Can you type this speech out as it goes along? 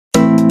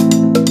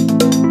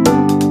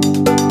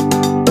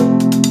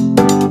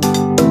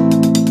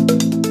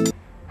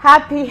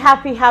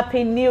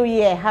Happy New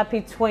Year.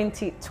 Happy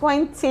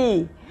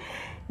 2020.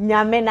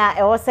 Nyamena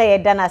e wo se ye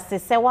dana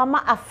sese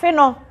wama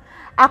afeno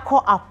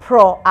akọ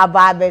apro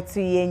ababetu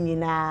ye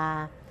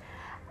nyina.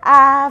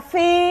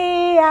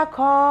 Afi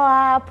akọ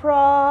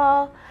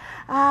apro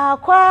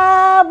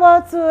akwa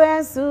botu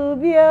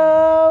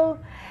ensubio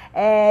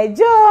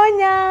ejo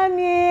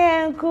nyami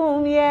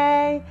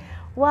enkumye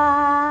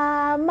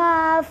wa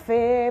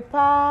mafe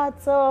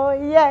pato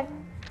ye.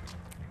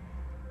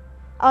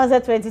 On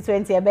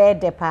 2020 ebe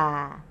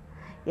depa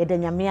ye de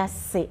nyame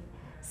ase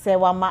se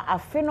wama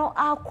afeno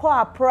akọ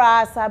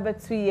apra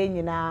sabetu ye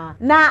nyina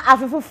na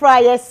afefufura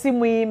ye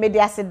simu me de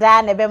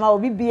aseda na bema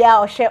obi bia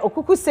ohwe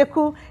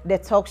Okukuseku the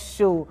talk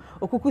show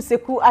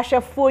Okukuseku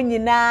ahwefo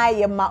nyina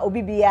ye ma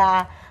obi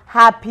bia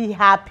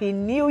happy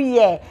new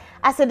year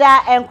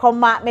aseda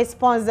enkoma me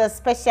sponsor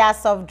special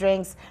soft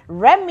drinks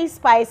Remy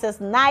Spices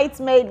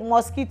Nightmade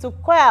Mosquito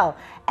Coil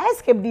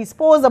Escape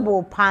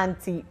disposable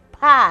panty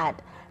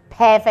pad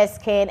perfect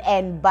skin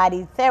and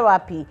body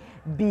therapy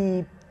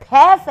be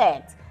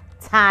perfect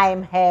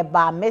time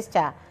herbal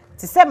mixture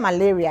to say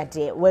malaria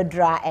day we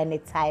draw any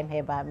time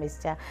herbal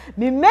mixture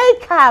me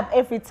makeup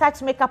if we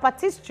touch makeup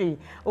artistry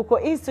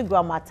uko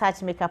Instagram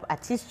attach makeup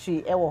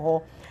artistry ewo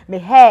ho me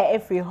hair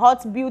if we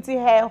hot beauty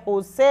hair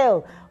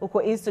wholesale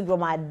uko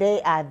Instagram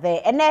they are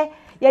there and then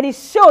yedi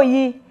show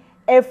yi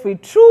every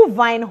True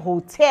Vine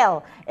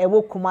Hotel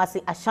ewo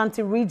Kumasi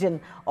Ashanti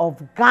region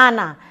of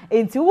Ghana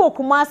into wo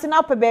Kumasi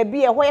na pe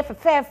baby e ho ye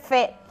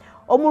fe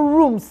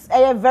rooms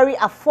are very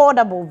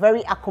affordable,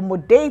 very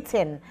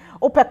accommodating.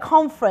 Open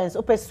conference,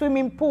 open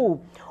swimming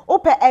pool,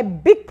 open a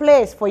big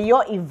place for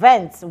your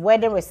events,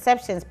 wedding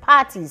receptions,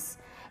 parties.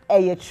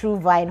 A True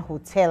Vine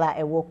Hotel at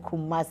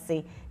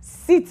Kumasi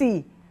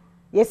City.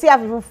 You see,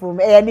 I've from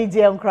any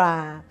jam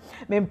cry.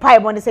 Me pie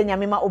money say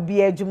nyamima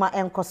obi adwuma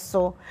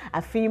enkoso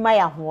afima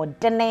ya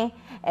hodene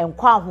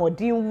enkwa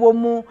hodin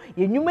womu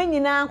ye nwuma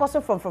nyina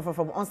enkoso from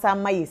onsa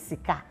ma ye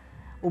sika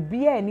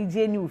obi a ani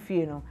je ni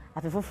ofie no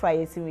afefofra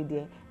ye simi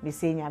de me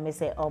say nyame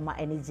say oma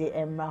ani je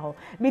emra ho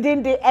me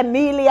den de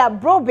Emelia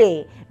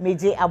Brobbey me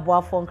je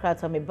aboafo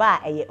nkrato me ba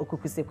eye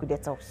Okukuseku the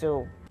talk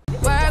show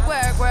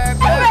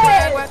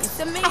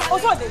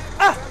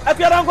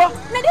Apiarango.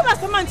 Na de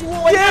masemanti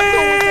wo wo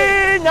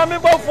nyame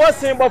bofo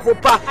sen bofo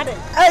pa.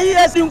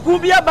 Asinku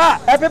bia ba.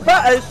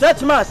 Epepa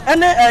stretch mass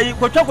ene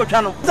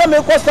kotwa no. Se me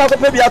kosta ko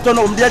pe bia to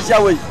no umde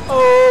asia we.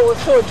 Oh,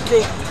 so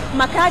today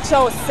makacha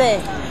o say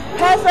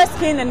perfect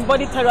skin and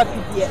body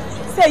therapy here.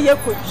 Say ye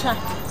kotwa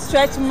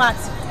stretch mat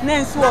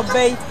nenso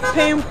obey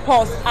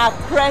pimples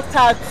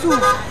apreta too.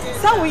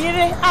 Say we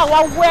yire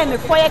awa wear ne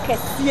for ye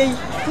kese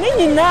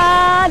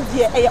Nina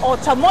de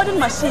ultra modern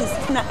machines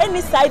na any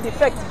side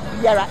effect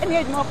yara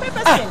any no paper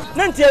skin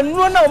nanti enu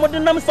na omo de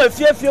nam sa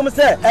fiafie mu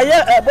se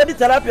body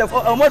therapy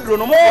omodro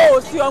no mo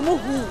si omo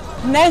hu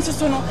nanso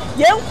so no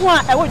yenko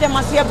a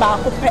ewodwa so ye ba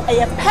ko pe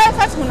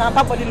perfect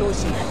munamba body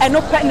lotion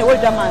eno pe ne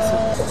wodwa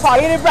maso for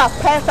yiri bra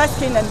perfect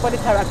skin and body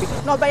therapy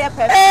no be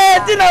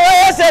perfect dina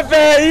we se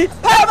fe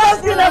perfect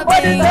skin and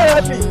body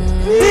therapy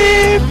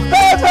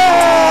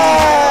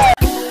perfect.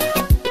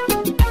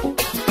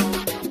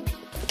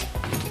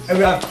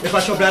 If I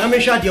shop, I'm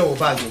not sure you're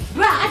bad.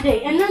 Bra,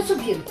 and not so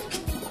good.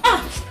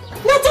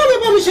 Not all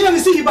about me sharing the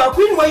city about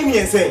Queen Wayne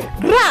and say,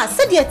 Bra,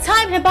 said your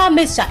time about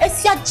Mr.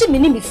 Esia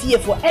Jimmy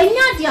fearful, and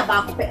Yadia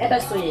about ever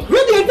so.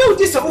 Really, I know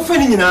this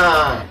offending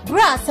now.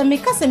 Bra, and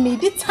make us a me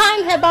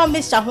time about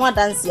Mr.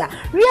 Huadansia,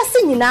 we are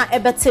singing now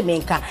about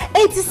Timinka,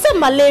 87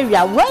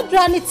 malaria, where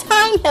drawn it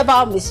time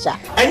about Mr.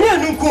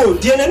 And you go,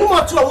 dear, no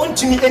matter I want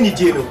to meet any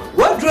deal.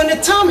 What drawn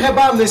a time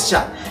about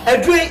Mr. A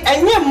drink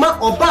and your ma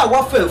or bar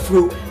waffle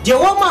through. Dear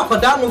one mark for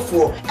down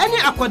for any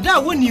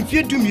aquada won't if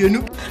you do me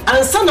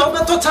and son of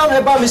the total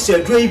about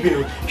Mr.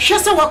 Draven.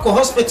 Shasa Wako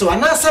Hospital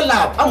and answer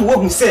lab. I'm what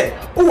who said,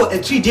 oh, a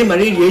 3-day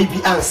malaria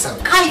be answer.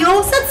 I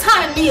also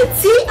time me a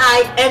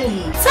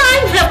TIME.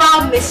 Time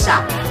about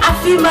Misha. I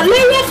feel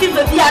malaria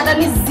fever the other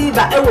is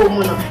Ziba, a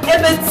woman,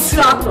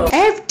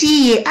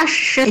 FDA, I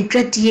should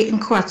dread ye in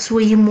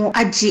Kwatsu more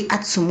aji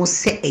at sumo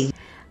say.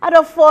 I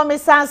don't form me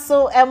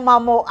sanso and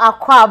mamo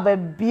aqua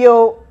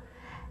bio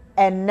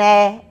and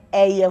ne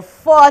a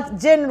 4th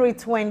January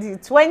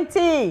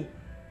 2020.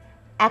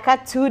 I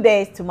got 2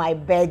 days to my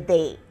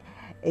birthday.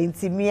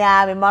 Inti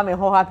mia me mama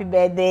ho happy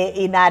birthday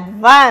in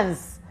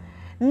advance.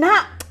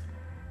 Na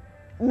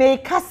me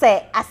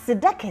kase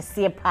aseda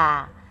kese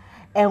pa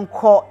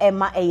enko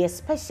ema a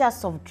special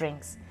soft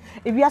drinks.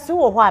 If you aso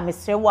wo ho a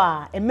mesre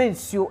wa e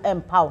mensuo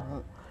empa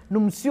ho.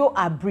 Numsuo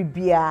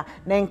abribia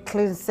na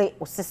cleanse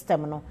o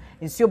system no.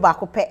 Nsuo ba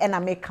ko pe na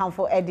make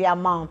comfort e the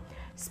amount.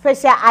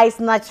 Special ice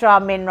natural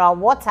mineral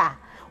water.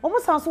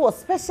 Almost also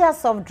special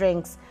soft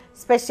drinks,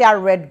 special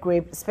red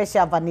grape,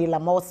 special vanilla,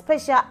 more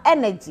special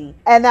energy,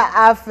 and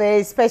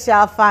a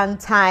special fun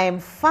time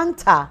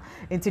Fanta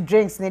into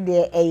drinks need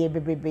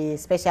the baby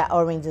special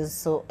oranges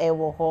so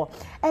ewo.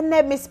 And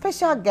then my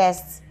special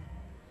guest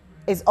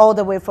is all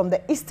the way from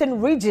the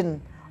eastern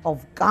region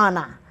of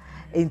Ghana.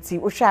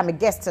 Into Usha my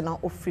guest na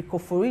Ofriko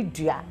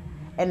Foridia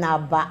and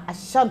aba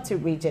Ashanti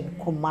region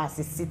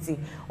Kumasi city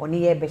on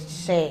here be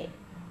share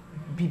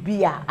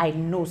bibia I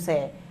know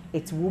say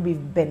it will be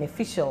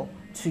beneficial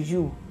to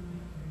you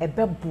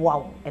ebe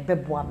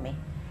boa me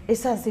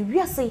esa se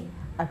wiase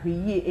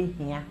ahweye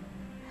ehia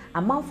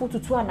amanfo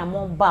tutu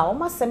anamon ba o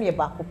masem ye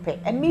ba kope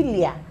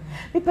Emelia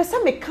me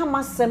pesa me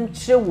kama sem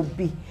kire wo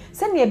bi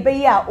se ne ebe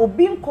ya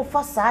obi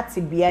nkofa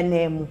saate bia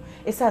na mu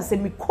esa se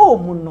me ko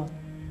mu no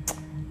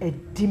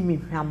edi mi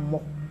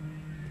hwammo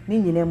ni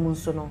nyina mu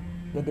nso no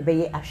ye de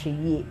beye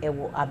ahweye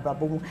ewo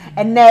abrabom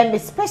and then my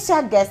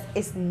special guest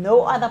is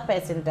no other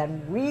person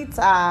than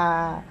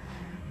Rita.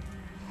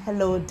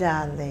 Hello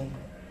darling.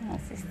 My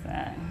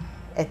sister.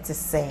 It's the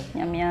same.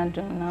 Nyame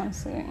adom na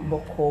so.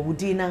 Boko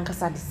wudi na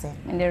nkasa the same.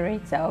 Me the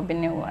Rita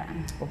obinewa.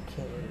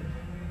 Okay.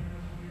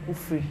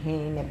 Ufri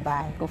hin ne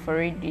bai. Go for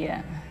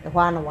Rita. The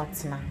one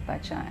watna.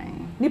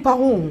 Pachai. Nipa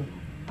hu.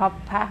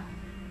 Papa.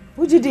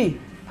 Ujidi.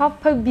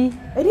 Papa bi.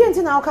 Edi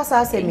enti na okasa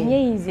asemi.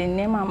 Nye ize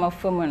nem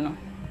amafomu no.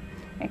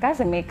 Me ka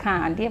se me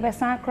ka ade be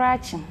san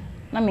krachi.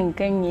 Na me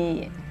nka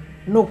nye.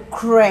 No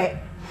cre.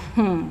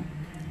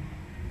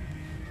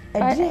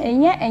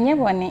 Enye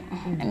bone.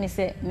 Me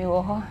se me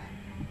wo ho.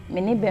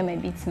 Me ne be ma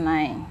bit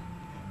 9.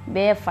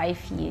 Be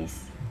 5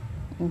 years.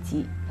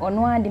 Nti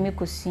ono ade me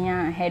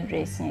kosua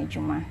hairdressing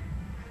adwuma.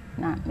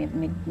 Na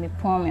me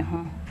pon me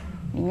ho.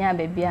 Me nya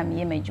ba bia me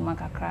ye madwuma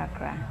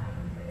kakra.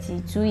 Ti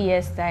 2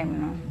 years time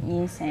no,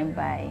 yin sen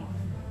bai.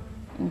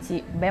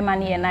 Nti be ma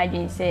ne ye na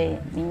adwen say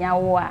me nya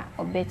wo a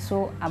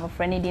obeto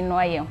abofra ne di no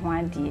aye ho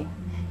ade.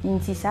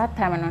 Nti sa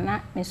time no na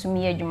me so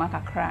me ye adwuma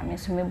kakra, me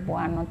so me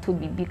boa no to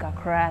bibi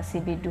kakra se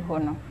bedu ho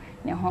no.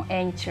 Ne ho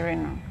enkyere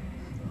no.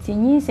 Ti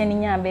yin sen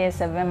nya be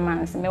 7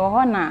 months. Me wo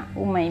ho na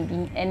woman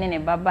bi ene ne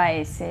baba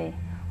e say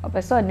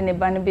opeso de ne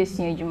ba no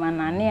besu adwuma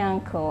na ne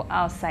uncle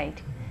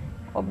outside.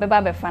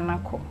 Obeba be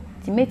fanako.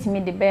 Ti metimi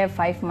de be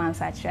 5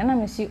 months akire na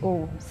me si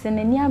oh se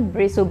nani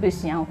abrace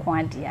obesu anko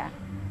ade a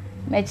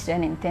me kire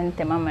ne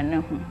ntente mama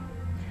na hu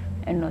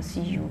eno si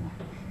you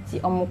ti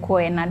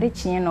omko e na de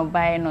chie no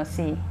bae no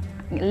say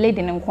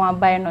lady ne nko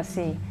abae no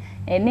say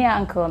ene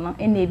uncle no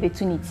ene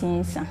ebetu ni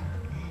tinsa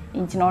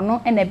nti no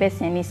no ene be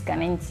sen ni scan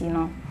nti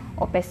no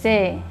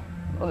opese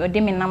ode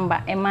me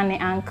number e ma ne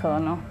uncle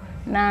no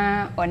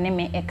na one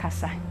me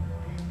ekasa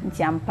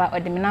nti ampa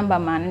ode me number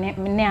ma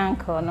ne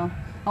uncle no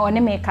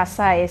one me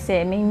kasa e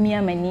say me mia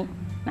mani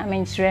na me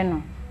nkyere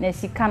no na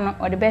sika no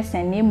ode be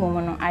sen ne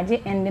mum no age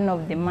ending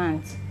of the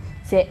month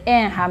say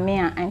ha me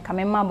a enka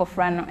me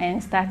mabofra no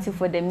and start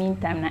for the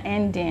meantime na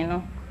ending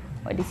no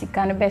ode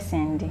sika no be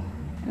send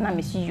na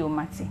me si yo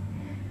mate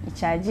e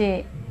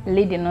charge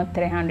lady no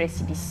 300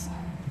 cedis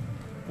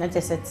na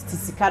just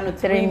sika no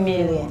 3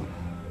 million.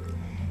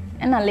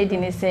 And a lady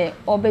ne say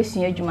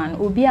obesu adwuma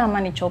no obi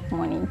ama ne chop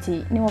money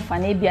nti ne wo fa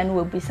na bia no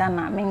wabisa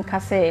na me nka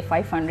say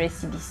 500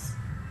 cedis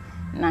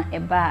na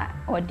eba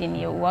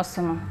ordinary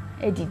woso no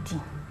edidi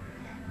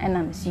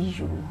ena me si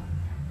you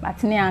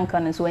but ne anka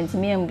no so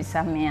ntimi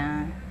ambisa me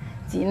a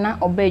ti na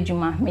oba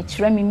adwuma me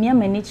kire me mia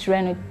mani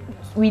kire no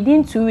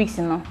within 2 weeks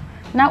no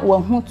na wo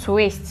hu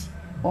twist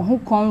wo hu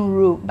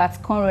conrow but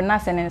conrow na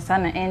se ne nsa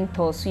na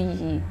ento so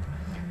yi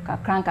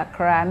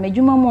kakra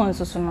medwuma mo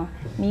nso so no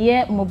me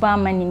ye mobile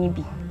money ni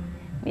bi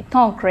me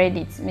ton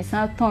credit me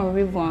san ton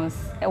ribbons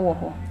e wo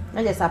ho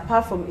na just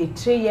apart from a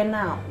trade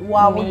na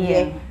wa wo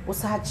ye wo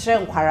sa kire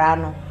nkwara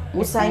no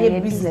wo sa ye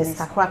business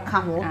kakra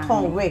ka ho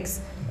ton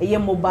works e ye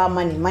mobile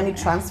money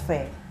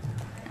transfer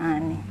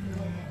ani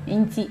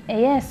inti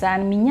yes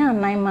and me nya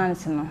 9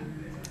 months no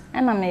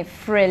na me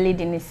free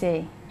lady ni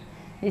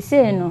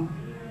say no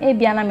e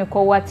bia na me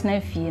ko wat na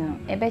fie no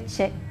e be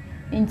che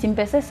inti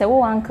mpese se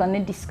wo uncle ne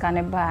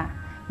discane ba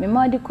me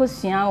ma de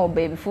kosua o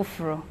baby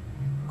foforo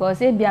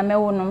because e bia me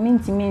wo no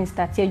minti min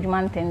start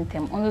adwuma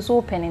ntentem onzo so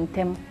open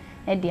ntem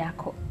e de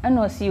akọ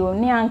na o si o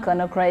ni uncle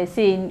no cry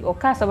say o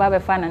ka so ba be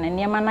fa na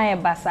ne ma na e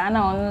basa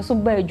na onzo so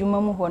ba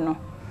adwuma mu ho no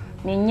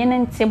me nyene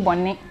nte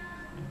bone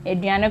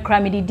eduane kra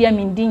me di dia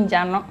me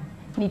ndinja no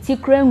ni ti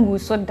kra ngu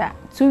so da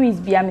 2 weeks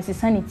bia me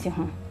sesanity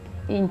ho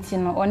enti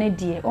no one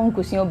die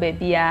onkosua o ba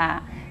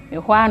bia me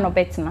ho ano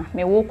betna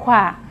me wo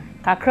kwa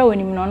kakra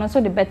onim no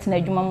so de betna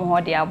adwuma mu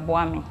ho de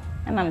aboa me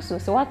na me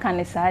so waka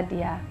ne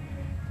saade a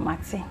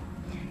mate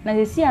na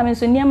se si a me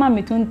so niam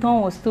me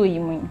tonton wo store yi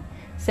mu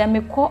se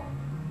me ko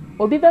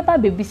obi beba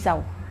bebisa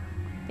wo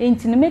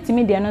enti no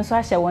metimi de no so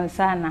ahye won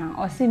sa na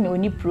o se me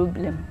oni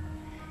problem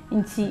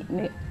enti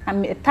me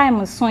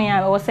time so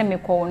ya wo se me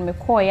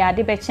ko ya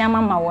de be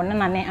chiama ma wo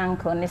na ne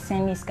uncle ne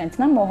senis kan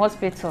na mo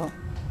hospital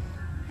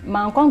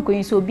man konko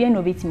yin so obi na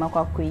obetima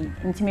kwakoyi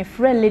nti me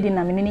friend lady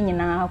na me ne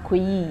nyina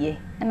akoyi ye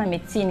na me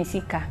tie ni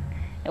sika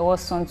e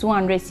was on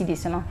 200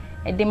 cedis no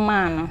e de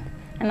man no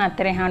na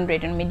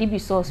 300 no me di bi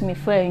so me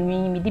fa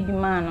anwi me di bi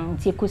man no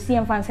nti ekosi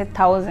em fan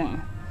 1000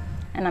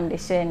 na me de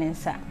share ni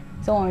nsa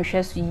so won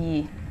hwe so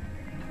yi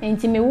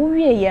nti me wo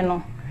wie ye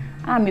no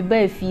a me ba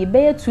afie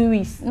be 2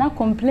 weeks na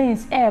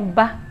complaints e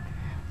ba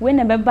we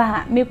na be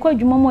ba me ko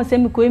adwuma mo se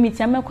me ko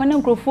emitia me ko na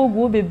nkrofo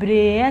ogu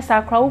bebre esa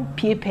akra wo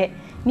piepe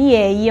ni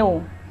ye ye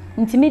o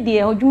nti me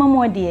de adwuma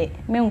mo de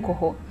me nko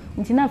ho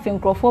nti na fe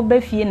nkrofo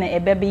ba fie na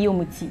ebebe ye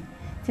omuti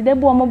ti de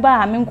bo omo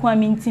ba me nko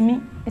amintimi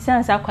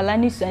esansa akwala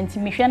ni so anti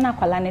me hwe na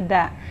akwala ne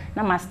da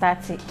na ma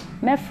start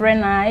me frɛ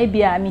na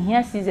ebia me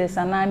hia scissors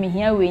ana me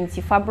hia we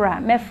nti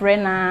fabra me frɛ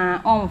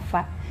na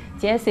onfa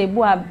ti ese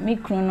bu a me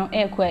kunu no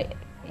ekɔ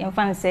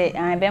emfa nse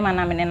be ma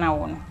na me ne na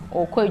wo no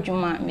okɔ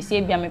adwuma me se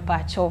ebia me pa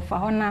akyɛw fa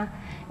ho na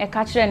e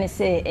ka kyerɛ ne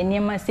se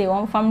eniema se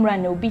onfa mra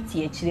na obi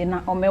tie akyire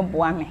na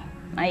omeboa me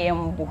na ye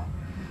mbo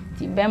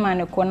ti be ma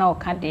ne kɔ na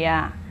okade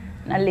a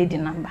na lady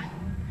number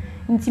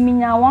nti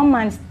minya 1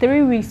 month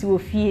 3 weeks wo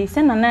fie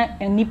se na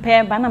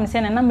nipa ba na me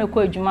se na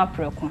mekɔ adwuma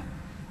preko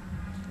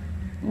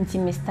nti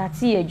me start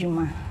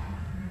adwuma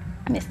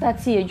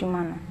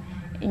no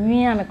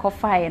enwi a me kɔ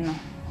fae no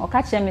o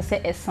ka kyerɛ me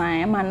se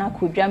esan ma na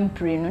kodwa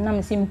mprenu na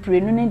me se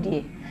mprenu ne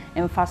de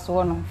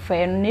emfaso no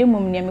fa no na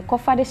emum ne me kɔ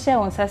fa de hyɛ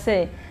onsa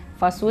se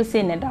faso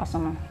se ne da so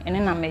no ene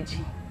na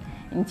magi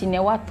nti ne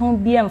waton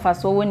bia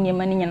emfaso wo ne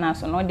ma ne nyina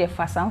so no de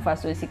fasa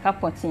emfaso sika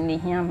potin ne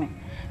hia me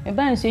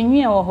ba nso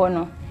enwi a wo ho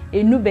no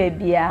enu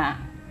baabia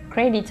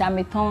credit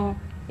ameton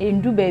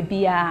endu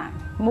baabia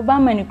mo ba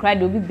mani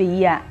credit obi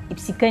beyi a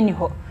sika ni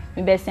ho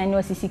me be sani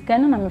o sika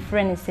no na me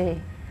friend say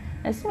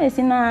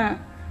esimesi na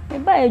me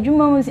ba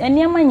adwuma mu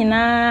eniama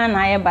nyina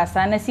na aye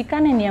basa na sika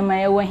na eniama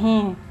ye wo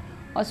hin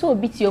o so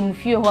obi ti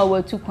omfie ho a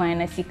watu kwan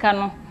na sika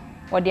no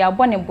o de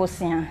abɔ ne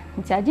bosia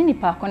nti age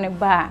nipa ko ne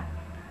ba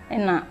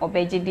na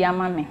obeje di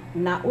ama me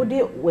na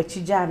ode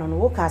wachija no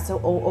wo ka se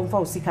omfa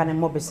o sika ne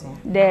mobesia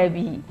da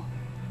bi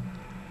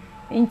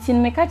nti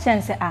me ka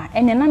chance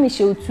ene na me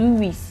show 2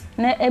 weeks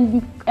na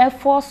e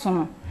force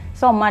no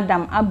so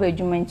madam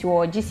abadwuma nti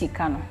wo gi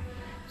sika no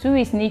 2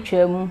 weeks ni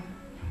twam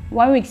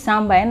 1 week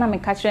samba na me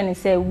ka kire ne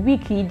say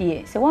week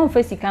idie se won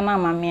fa sika na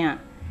amame a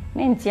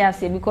me nti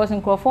ase because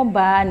nkrofo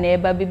ba na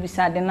eba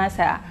bebisa de na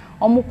sa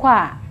omukọ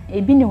a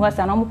ebi ni ho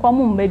sa na omukọ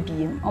mo mba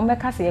biem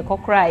omeka se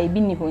yekokora ebi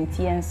ni ho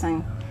nti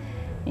ensan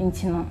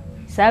nti no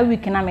sa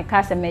week na me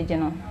ka se meje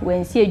no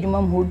wansi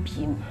adwuma mo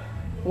biem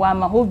wa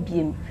ma ho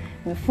biem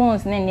me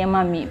phones ne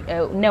niema me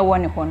na wo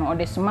ne ho no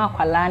ode soma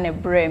akwala na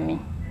bre me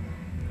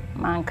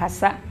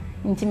mankasa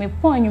nti me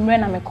pon nwumre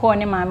na me call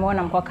ne maame wo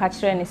na mko ka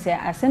kire ne se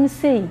asem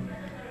sei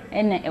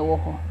ene ewo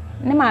ho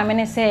ne maame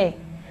ne se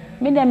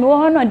me de me wo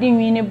ho no de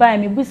nwi ne ba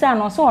me busa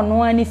no so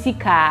ono ani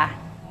sika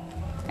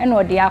ene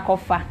ode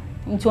akofa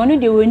nti ono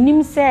de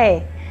wonim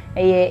se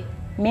eye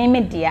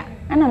me dia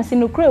ana me se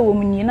no kura wo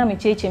munni na me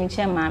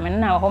chechem maame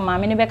na ho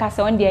maame ne be ka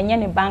se on de enye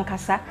ne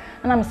bankasa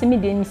ana me se me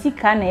de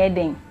sika na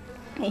eden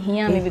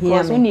ehia me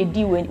because when you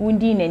di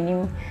wundi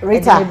nanim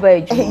Rita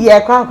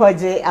yeah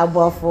kwankwaje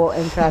abofo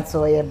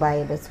entrato ye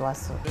buy this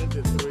was.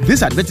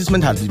 This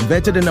advertisement has been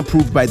vetted and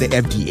approved by the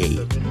FDA.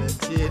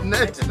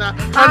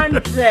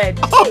 100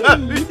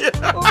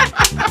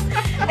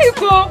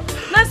 Iko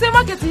na say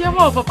market ye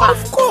mo papa.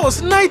 Of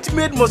course, night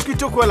made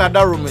mosquito coil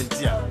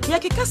environment ya. Ya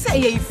keka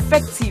say e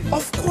effective.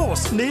 Of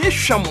course, na ye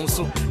hwam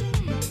so.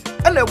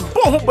 Ana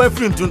bo ho ba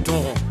free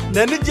tuntun ho.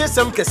 Na ni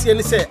GSM kese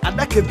ni say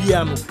adaka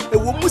bia no e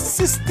wo mu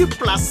 60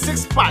 plus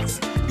 6 packs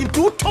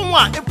into ton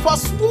one e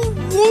pass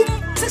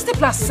 60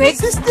 plus 6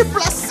 60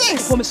 plus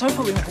 6 for me sorry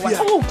for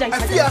oh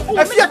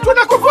afia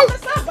tuna koko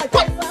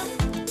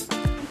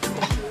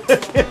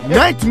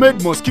Night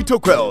made mosquito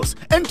coils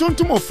and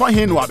tontum of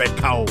fahin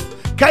wabekao.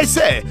 Kai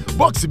say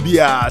box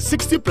bia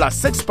 60 plus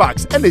 6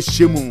 packs and a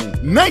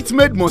shemu. Night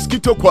made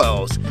mosquito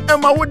coils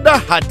and ma woda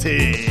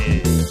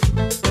hate.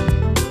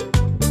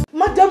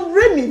 Madam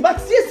Remy, but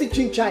seriously,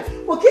 Chinchay,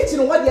 for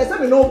kitchen what yes,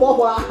 I know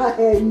Bobo.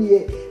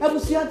 I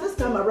was here this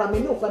time around, me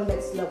know for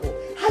next level.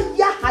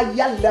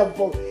 Higher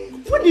level.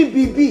 Would it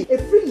be a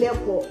free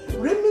level?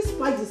 Remy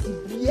spices,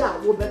 yeah,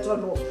 will better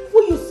know.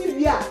 Will you see,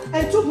 yeah,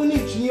 and to win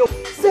it,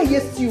 say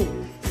yes, you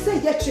say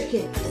yes,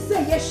 chicken,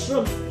 say yes,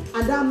 shrimp,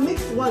 and I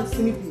mix one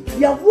snippy.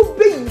 Ya will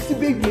be you to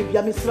be with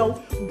ya, Miss Low,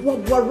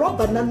 what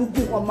rubber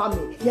nanugu or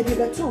mammy, ya did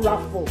a 2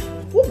 raffle.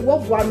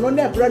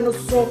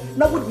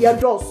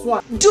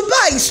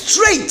 Dubai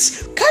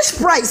straight cash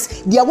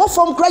price. The award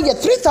from cry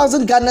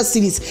 3,000 Ghana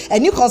cedis. A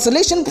new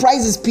consolation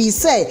prizes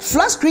PC,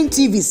 flat screen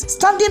TVs,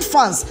 standing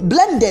fans,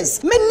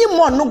 blenders, many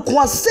more no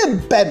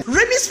kwasebem.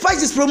 Remy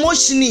Spices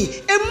promotion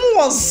e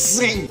more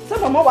zing.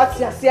 Some of what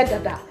you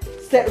said that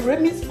said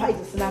Remy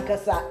Spices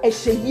nankasa e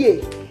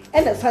sheye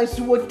and the science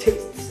would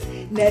taste.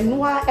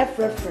 Nenwa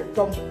efrefre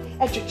dom,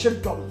 e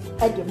chichir dom,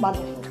 e de man.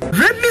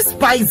 Remy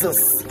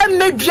Spices and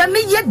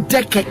mediane ye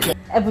dekeke.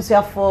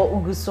 Ebusuafo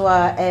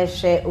ugusua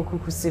ehwe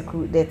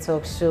Okukuseku the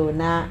talk show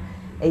na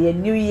a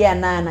new year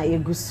na ye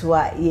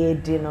gusua ye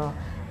dino.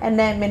 And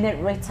then minute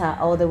Rita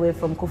all the way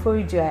from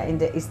Koforidua in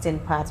the eastern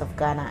part of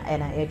Ghana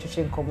and I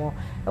education komo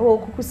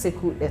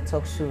Okukuseku the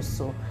talk show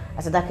so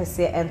as I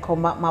say and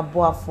come my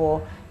boy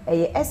for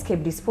a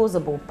escape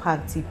disposable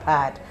panty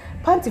pad.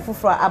 Panty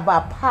fufra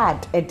aba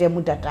pad e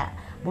demu dada.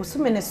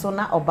 Bosumene so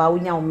na oba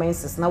unya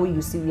menses na we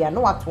you see we are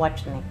no what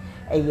watching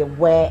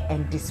wear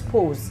and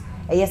dispose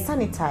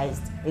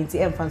sanitized into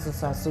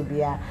emphasis so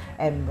bia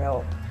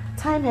embrel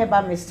time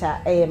heba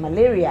mr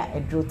malaria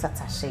e dro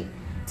tatashe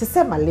to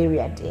say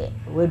malaria de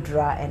we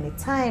draw any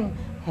time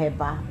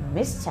heba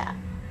mr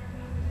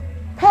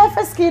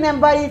Perfect Skin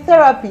and Body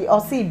Therapy or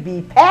see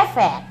be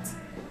perfect.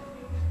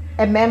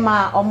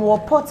 Emema omo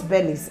pot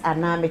bellies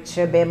ana me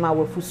chebema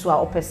we fusu a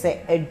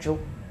opese edwo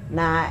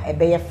na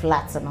ebeye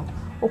flat no.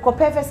 Oko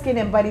Perfect Skin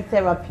and Body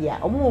Therapy a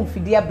omo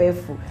mfidi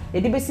abefu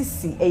e de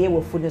besisi eye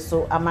wofu ne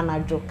so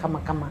amanadwo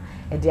kama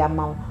e de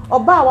amawo.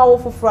 Oba wa wo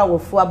foforo a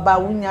wofu aba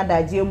wunya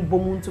daje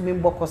mbom ntumi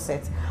mboko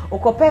set.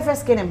 Oko Perfect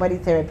Skin and Body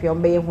Therapy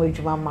ombeye ho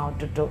adwuma ma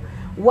dodo.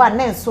 Wa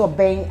na nso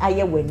ben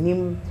aye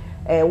wanim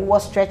wo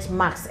stretch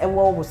marks e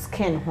wo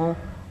skin ho.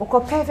 Oko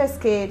Perfect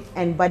Skin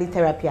and Body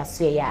Therapy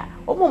aso ya.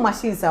 Omo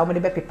machines a omo de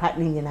be pepa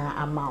ni nyina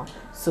amawo.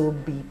 So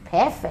be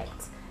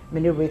perfect.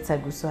 Many Rita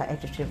guso a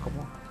etwetwe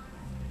komo.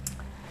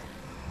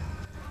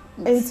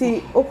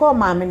 Enti oko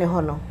maame ne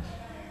ho no.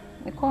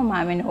 Me ko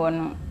maame ne ho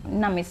no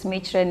na me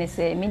smechre ne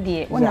se me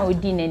de wona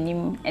odi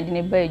nanim e de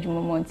ne ba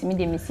adwuma mo nti me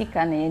de me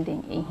sika na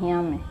eden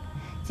ehia me.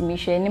 Ti me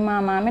hwe ni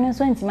maame ne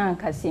so nti man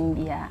kasem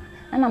bia.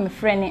 Ana me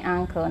friend ni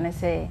uncle ne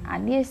se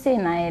ade se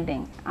na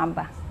eden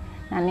aba.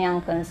 Na ne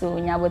uncle so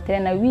nya botere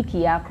na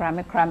wiki ya kra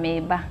me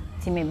ba.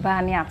 Ti me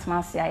ba ne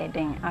atena se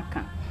eden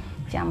aka.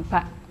 Ti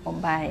ampa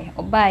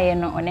obaye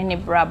no one ne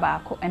bra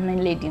ba ko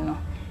ene lady no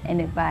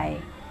ene bae.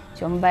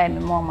 Chomba me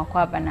mama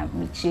kwa bana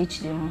mi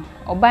chirechire mu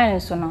oban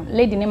so no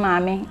lady ni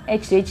maame e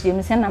chirechire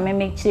mu se na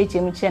me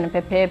chirechire mu chire no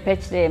pepe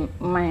chire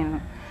man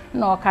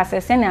no ka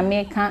se na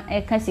me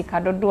ka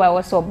sika dodo a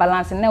wo so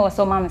balance na wo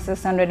so mama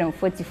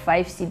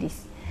 645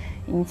 cedis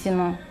nti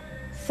no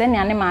se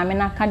na ne maame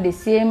na ka the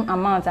same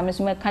amount am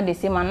so me ka the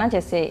same na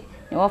che se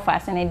ne wo fa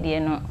se ne de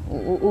no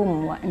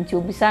omwa nti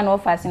obisa na wo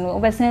fa se no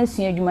obesan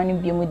asua adwuma no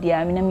biemu de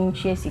a me na me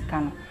ntwe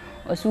sika no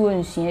oso wo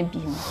nsua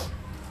biemu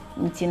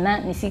nti na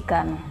ne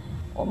sika no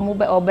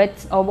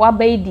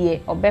obabe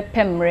die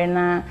obepemre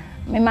na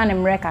mema ne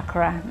mre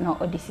kakra na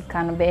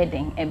odisika no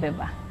beden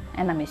ebeba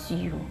na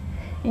mesiyu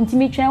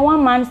ntimi twen 1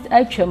 month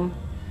atwam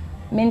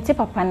mente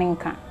papa ne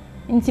nka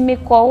ntimi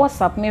call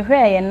WhatsApp me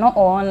hwe ye no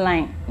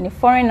online ne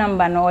foreign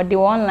number na odi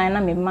online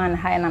na me man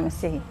ha na me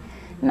say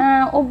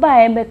na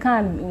oba ebe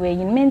kan we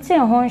yin mente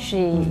ho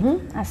hwe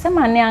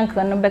asema ne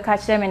anka no beka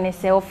kire me ne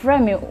say ofra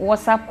me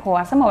WhatsApp call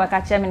asema we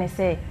ka kire me ne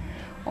say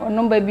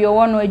no ba bi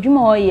owo no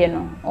adwuma oye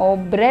no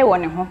obre wo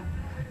ne ho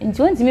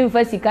nti wonti me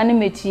fa sika ne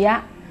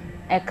metua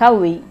eka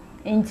we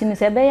nti ne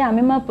se be ya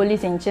me ma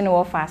police nche ne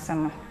wo fa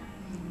asema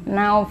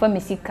na on fa me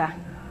sika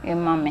e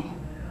ma me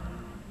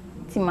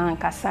ti man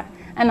kasa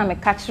ana me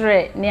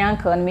catchere ne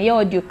uncle me ye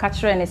audio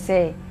catchere ne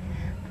se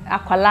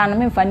akwala no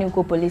me fa ne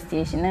ko police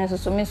station na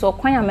so me so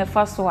kwan ya me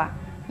fa so a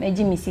me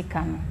gi me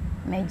sika no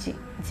me gi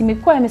ti me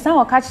ko me san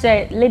wo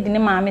catchere lady ne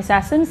ma me sa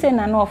asem se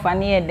na no fa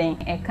ne eden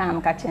e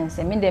kan ka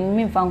chense me de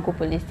me fa nko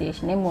police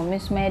station e mo me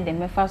so me de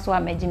me fa so a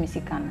me gi me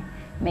sika no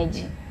me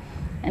gi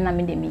ena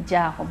me de me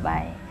ja ho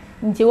bae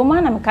nti wo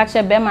ma na me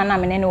catchere be ma na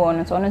me ne wo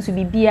no so no so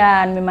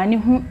bibia me ma ne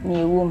hu na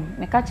ewom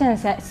me ka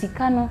chense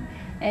sika no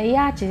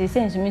ya chese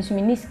sense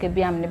me ni sika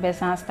bia me be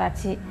san start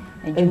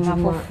adwuma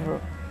foforo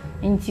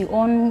nti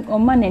on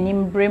ma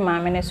nanim bre ma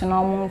me ne so na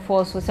om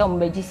force se om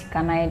ba gi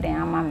sika na eden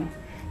ama me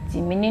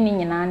ti me ni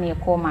nyina na e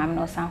ko ma me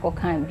no san ko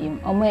kan biem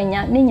om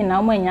anya ni nyina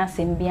om anya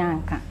sem bia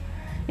anka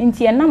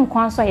nti enam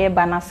kwan so ye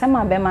ba na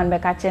sema be man be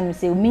ka che no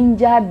se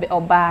minja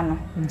oba no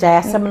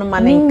jaya sem no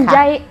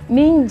manenka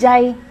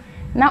minjai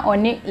na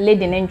oni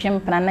lady ne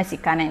ntwempna na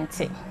sika na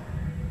nti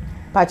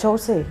pa cho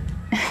se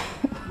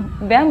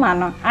bema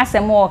no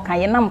asem wo kan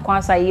ye nam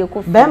kwan so ye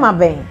ko bema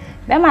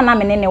na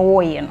me ne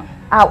wo ye no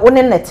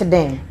one net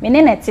dem me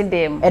ne net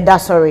dem da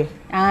sorry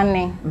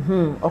ani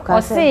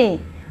o se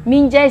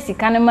minja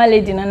sika na ma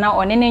lady na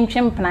one ne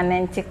ntwempna na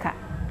ntika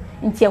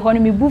nti ho no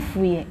me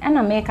bufuye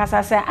na me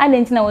kasa se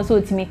adenti na wo so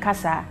otimi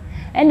kasa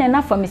ene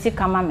na fa me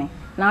sika ma me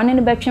na one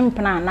ne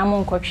betwempna na mo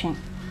nkotwe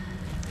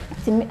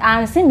ti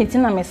anse meti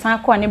na me san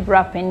ko ne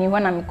bra pani ho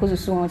na me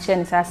kosusu ho che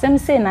ne sa asem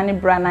se na ne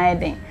bra na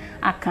eden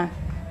aka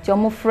ti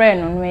omo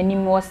friend no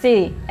anim wo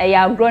se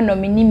eya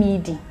agronomy ni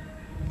midi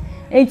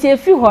enti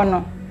efi ho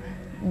no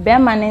be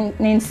ma ne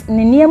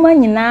niema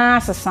nyina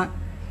asesa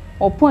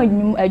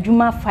opon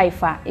adwuma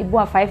 5 a ebu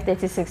a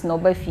 536 na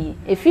oba fie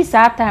efi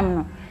sa time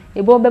no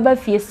ebo beba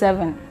fie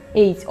 7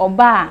 8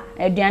 oba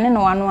aduane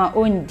no wano a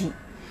ondi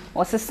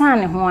osesa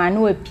ne ho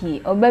anu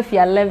apie oba fie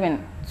 11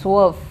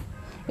 12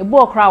 ebo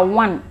okra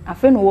 1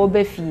 afa no wo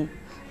ba fie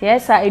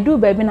yesa edu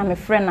ba bi na me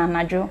friend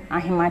anadwo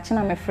ahemache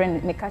na me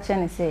friend me ka che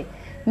ne se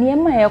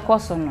niema ye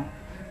koso no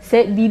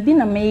se bibi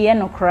na me ye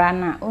no kra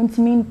na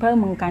ontimi mpa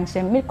mu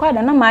nkanche me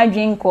kwada na ma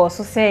adwen ko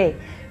so se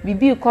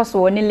bibi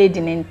koso woni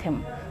lady ne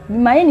ntem bi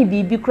ma ye ni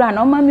bibi kra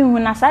na o ma mi hu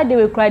na sa de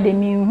we kra de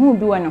mi hu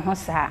bi woni ho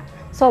sa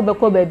so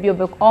obeko ba bi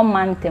obeko o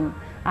mantem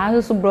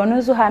aso so bro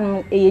no so ha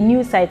no e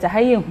new site ha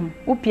ye hu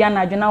upia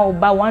na adwena wo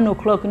ba 1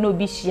 o'clock na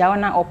obi hia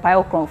na opai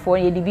okronfo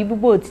ye de bibi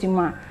bo otirim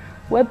a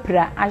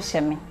wapra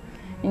ahye me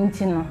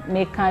nti no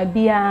me ka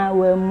bia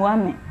wa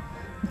muame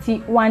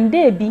nti one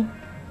day bi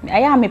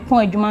aya me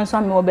pon adwuma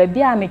nso me wo ba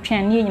bia me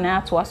twen ne nyina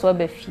ato aso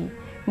ba fi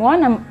me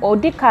wona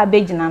odika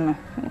begina no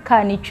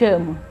ka ni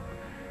twamu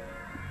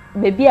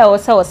be bia wo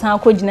sa wo san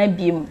ko gina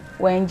biem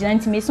wan gina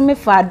nti me so me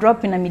fa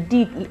drop na me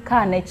di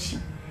ka na chi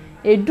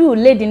edu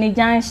lady ni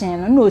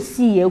junction no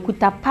see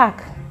ekuta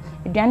park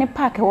eduane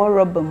park e wo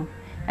robam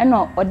e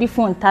no odi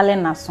phone tale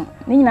na so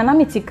ni nyina na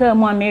metika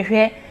mu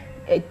amehwe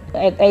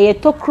e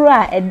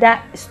tokura eda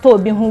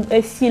store bi hu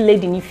esi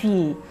lady ni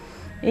fie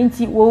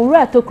enti wo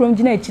wura tokrom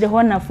gina akire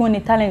ho na phone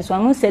talent so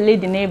anu se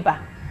lady neighbor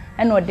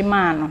e no odi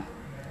ma no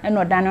e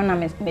no da no na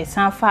me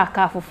san fa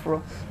aka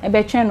foforo e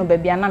be twen no ba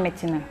bia na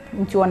metina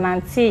nti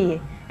wonante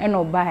e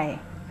no bae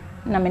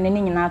na me ne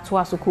nyina to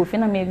aso kofi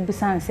na me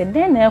bisa nse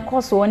den na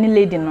ekoso woni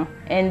lady no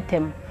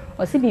entem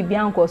o si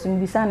bibia nkoso me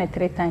bisa na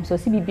 3 times o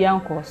si bibia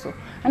nkoso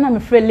ana me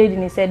frɛ lady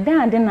ni se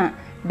den ade na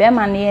be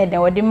ma ne ye den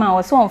wodi ma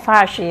o so on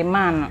fa ahwe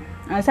ma no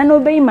ansa na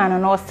obey ma no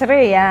no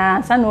sere ya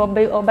ansa na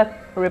obey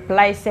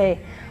reply say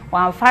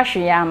wan fa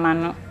ahwe ya ma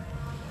no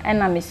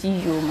ana me si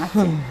yo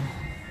mate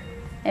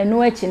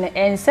enu achi na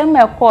ensem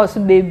ekoso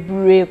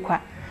bebre kwa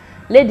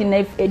lady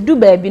na edu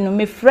ba bi no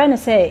me frɛ ne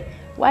say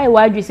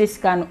why you say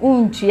scan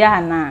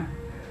untua na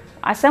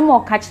asem o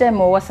ka kire me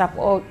WhatsApp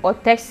or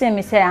text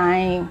me say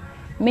ai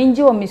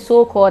menji o me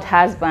so called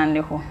husband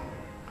ho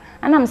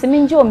ana me say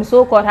menji o me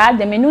so called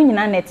husband me no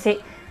nyina nete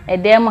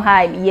edem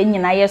ha ye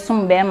nyina ye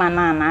som be ma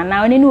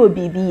na oni ne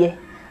obibiye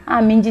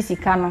a menji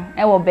sika no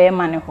e wo be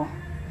ma ne ho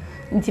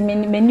nti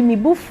me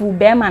bufu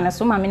be ma ne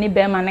so ma me ne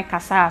be ma ne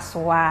kasa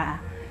aso a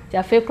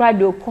ja fe kra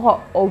de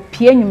ko o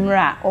pie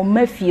nwumra o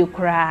mafie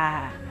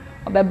kra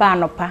obeba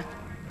anopa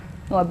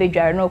na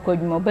obedware na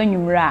okodwuma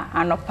obanyumra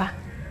anopa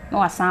na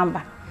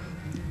wasamba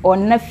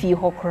onna fie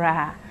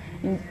hokra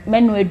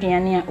menu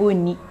aduane a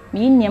oni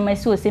mi niam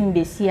se o se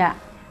mbesi a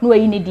na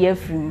wayi ne die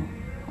afrim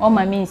o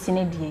ma mi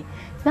nsine die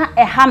na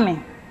ehame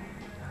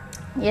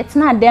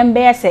yetna dem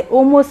be se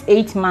almost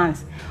 8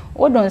 months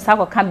odon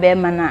sakoka be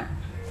ma na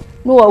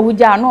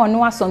wawuja na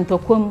ono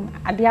asontokom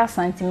ade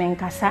asantime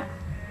nkasa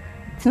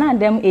tna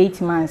dem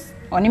 8 months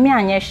oni mi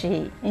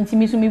anyehwe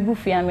ntimi so mi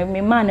bufia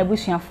me ma na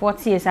busua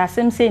 40 years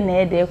asem say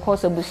na e de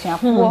course busua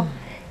fo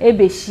e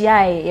be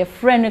hia e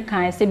friend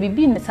kan se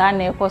bibi na sa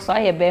na e course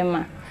aye be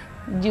ma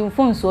ji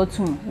phone so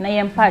otum na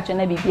ye mpacho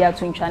na bibi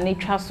atuntwa na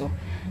twa so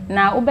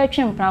na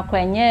obetwempra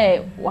kwa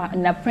nye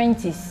na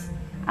apprentice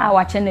a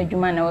wa che na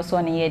adwuma na wo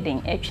so na ye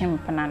den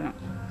etwempna no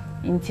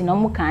nti no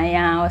mu kan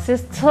ya o se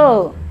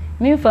still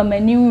mi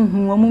famani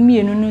hu omu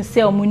mienu no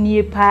se omu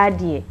nie pa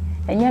de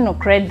enye no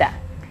creda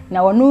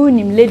na wono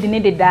nim lady ne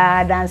de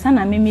da nsa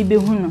na memi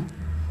behu no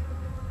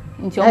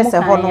nti omo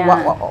kan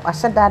ya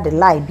ashada de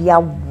lie bia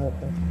wo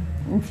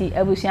nti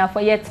abusuafo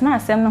yetna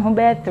asem no ho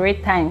be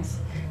 3 times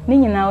ni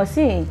nyina o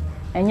se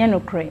enye no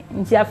kre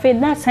nti afi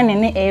na sane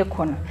ne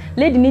ekono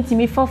lady ne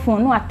timi fa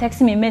phone no a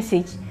text me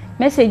message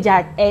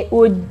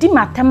odi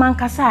mataman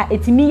kasa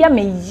etimi ya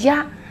me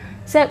ya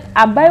se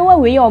abaiwa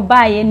we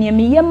oba ye ne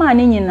me ya ma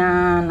ne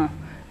nyina no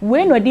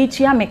we no di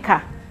tua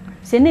meka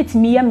se ne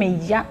timi ya me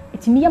ya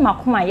etimi ya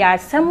makoma ya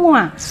asem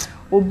a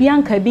obi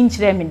anka bi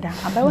nkire me da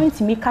abaiwa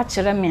ntimi ka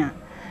kire me a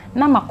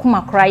na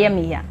makoma kora ya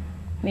me ya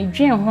me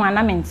dwen ho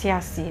ana me nte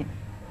ase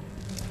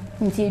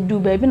nti du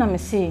ba bi na me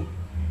se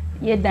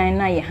ye dan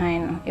na ye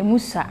han no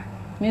emusa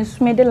me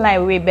sume de lie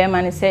we be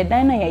man say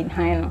dan na ye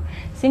han no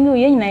single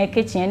ye nyina ye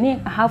kitchen ni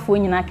hafo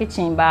nyina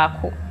kitchen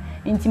baako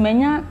nti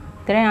manya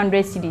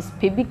 300 cedis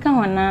pe bi ka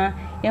hona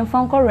ye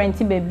mfa nko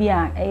rent ba bi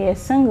a ye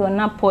single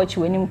na porch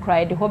wenim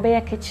cry de ho be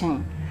ye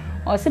kitchen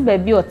o se ba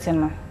bi ote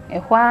no e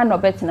hwa no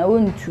betina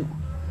wontu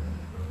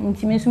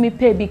nti me sume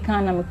pe bi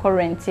ka na me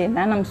current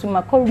na na me sume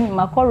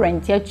ma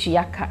current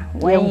atuaka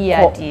 1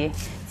 year de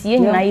ti ye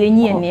nyina ye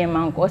nyi ene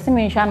ma nko o se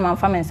me hwa na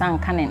mfa me nsa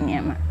nka na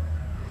ene ma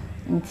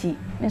nti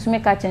meso me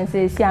ka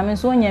chense si a me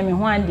so nya me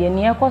ho ade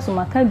ne ekoso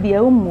maka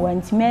bia umu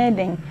nti me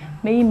den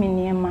me yi me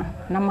niema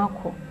na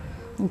mako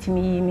nti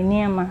me yi me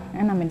niema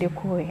na me de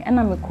ko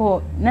na me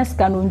ko next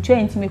ka no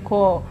ntwe nti me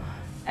ko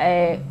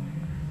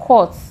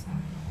court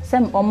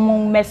sem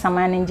omo me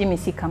samane nje me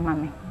sika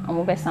mame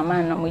omo be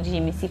samane no mo ji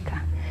me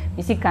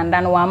sika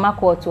nda no wa ma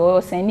court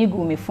o sen ni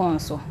gu me phone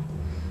so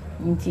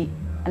nti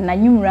na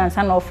nyumra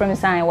nsa na ofrem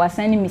san wa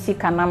sen ni me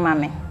sika na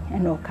mame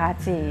na o ka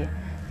te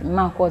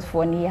ma court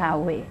for ni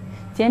yawe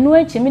tenu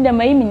echi mi de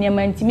mai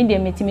minema ntimi de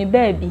metimi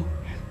baabi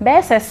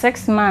be se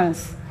 6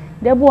 months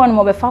de bo on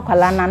mo be fa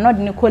kwala na no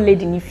de ne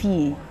college ni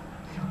fie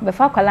be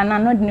fa kwala na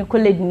no de ne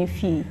college ni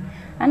fie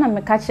ana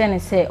me ka kire ne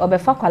se obe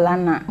fa kwala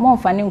na mo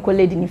mfa ne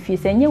college ni fie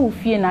se nye wo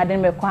fie na de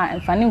me kwa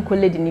mfa ne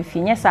college ni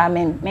fie nye sa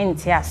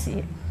menti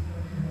ase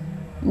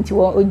nti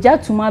wo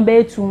ojatuma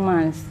be 2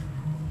 months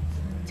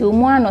ti o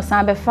mo ano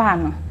sa be fa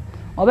no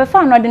obe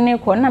fa no de ne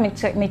ko na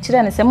me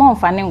kire ne se mo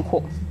mfa ne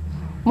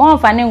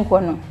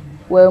nko no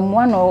we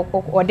mo no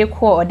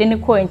ode ne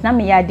ko na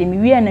me ya de me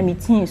wi na me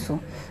tin so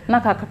na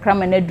kakakra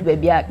ma na du ba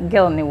bia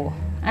girl ne wo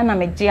ana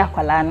me je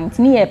akwala no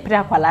ntini ye pre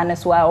akwala ne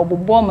so a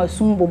obobo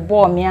masum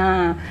bobo me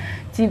a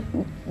ti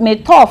me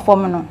to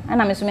fom no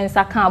ana me so me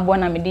nsa kan abo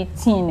na me de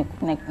tin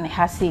ne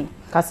hase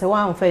kase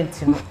wa amfa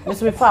nti no me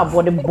so me fa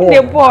abo de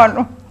bo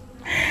no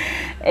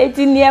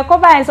eti ne ko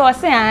ba nso o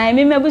se an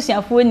me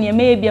mabusuafo ni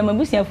me bia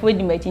mabusuafo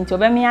di machi nti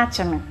oba me a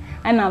che me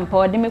ana mpa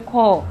ode me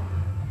ko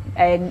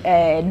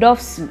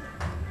dofsu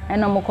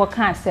ana mo ko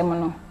kan asem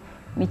no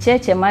mi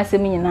cheche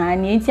masem nyina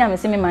na enti am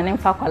se me mane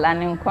mfa kwala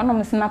ne nko no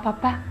mse na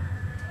papa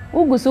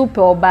ugusu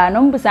pe oba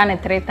no mbusa ne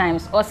 3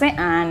 times o se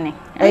ane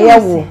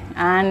eyewo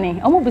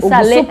ane o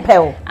mbusa le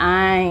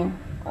ai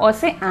o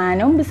se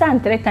ane o mbusa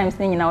 3 times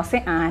ne nyina o se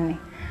ane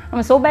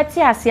o se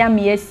obeti ase am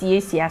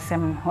esi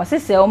asem o se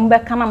se o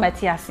mbeka na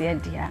mati ase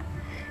dia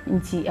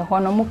nti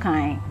ehọ no mu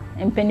kan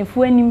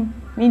empanifu anim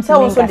mi nti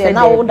mi nkase de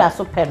na wo da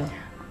so pe no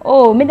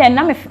oh me den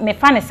na me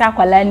fa ne sa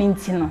kwala ne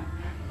nti no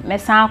me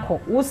san akọ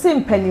wo se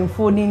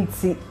empanifu ne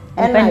nti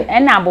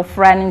ena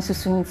abofra ne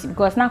nsusu nti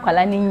because na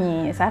kwala ne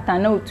nyi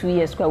satan na 2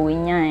 years kwa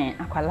wenyan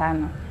akwala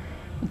no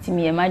nti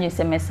me imagine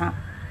se me san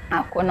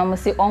akọ no mo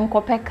se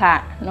onko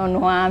peka no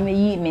no a me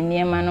yi me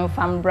niema no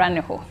fam bra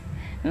ne ho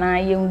na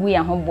yengu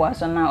ya ho boa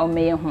so na o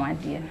me ye ho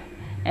ade no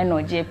ena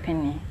oje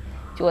peni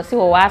ti wo se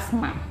wo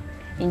asma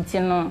nti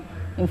no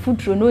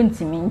mfuturo no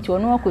ntimi nti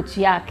ono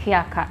akotua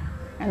akiaka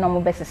ena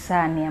mo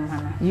besesa niema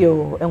no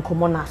yo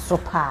enkomo na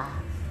sopa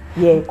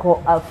ye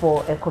call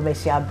for a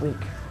commercial break.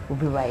 We'll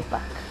be right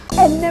back.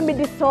 And then me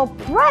the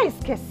surprise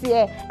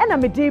kesiye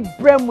and me dey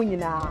bremu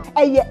nyina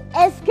eye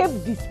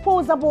escape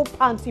disposable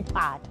panty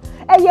pad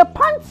eye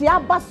panty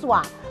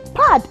abaswa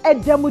pad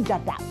edemu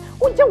dada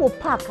unje wo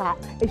paka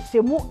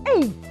ehemu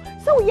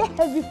so we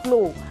heavy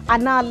flow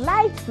and a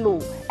light flow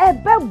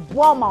ebe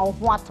boa ma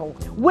ho ato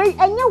we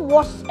enye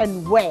wash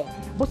and wear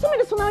but some of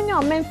the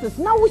sunanya menses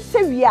now we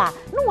say we are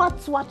no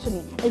what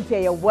watching into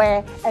your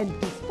wear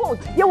and dispose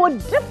you were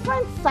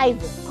different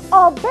sizes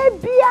or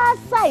baby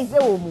size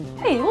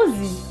hey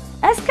Ozi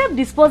escape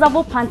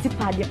disposable panty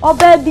pad or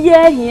baby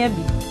here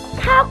be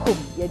kakum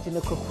ye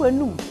jine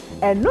kokwenu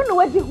and no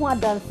wadi ho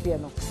adanse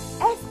no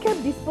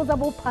escape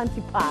disposable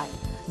panty pad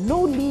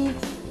no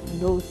leaks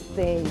no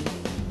stains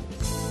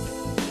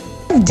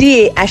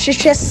die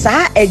ahwehwe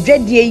saa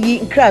edwadie yi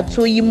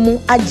nkrato yi mu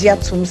agye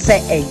atom se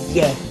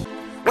eye.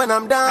 When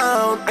I'm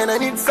down and I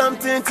need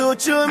something to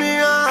chew me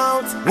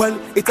out, well,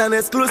 it's an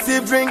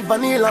exclusive drink,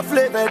 vanilla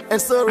flavored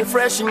and so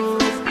refreshing.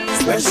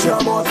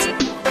 Special malt.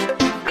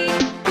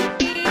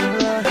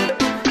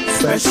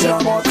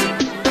 Special malt.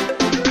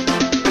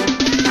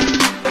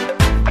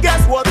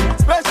 Guess what?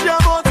 Special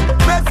malt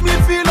makes me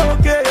feel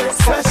okay.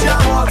 Special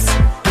malt.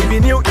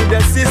 Even you in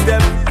the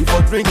system,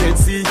 before drinking,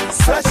 see.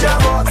 Special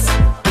malt.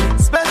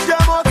 Special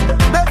malt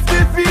makes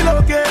me feel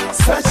okay.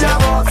 Special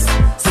malt.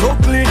 So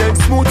clean and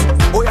smooth.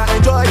 Oh yeah,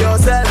 enjoy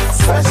yourself.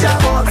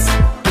 Special malt.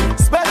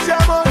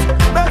 Special malt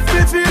makes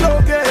me feel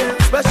okay.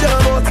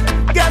 Special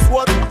malt. Guess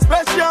what?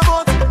 Special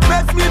malt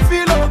makes me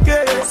feel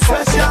okay.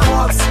 Special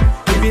malt.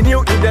 Even you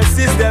in the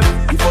system,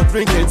 before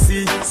drinking,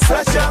 see.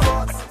 Special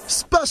malt.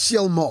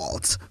 Special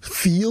malt.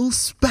 Feel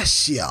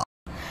special.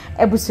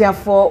 Ebusia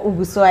for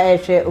Uguso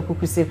Aeshe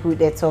Okukuseku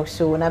the talk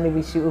show. Na me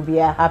wish you be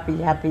a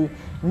happy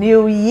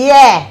new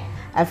year.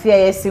 I fear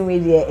yes we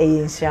dey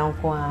e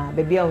nshankwa.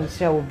 Baby on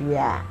share will be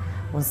a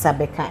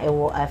unsabeka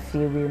ewo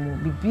afie we mu.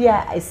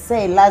 Bibia I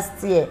say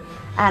last year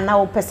and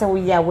now person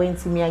we are went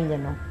to me anya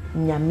no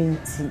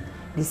nyaminti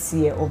this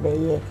year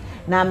obeye.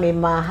 Na me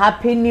ma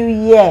happy new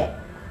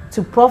year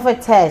to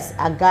prophetess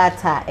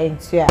Agatha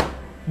Entua.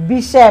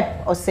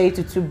 Bishop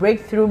Oseitu to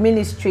Breakthrough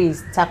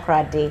Ministries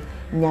Takrade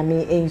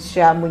nyame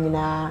ensha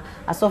munyina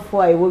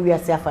asofo a ewo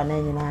wiase afana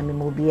nyina me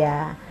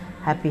mobia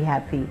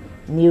happy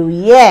new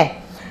year.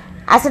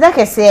 Asida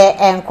kese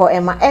enko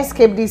ema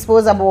escape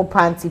disposable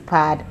panty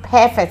pad,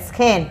 perfect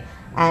skin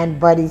and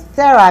body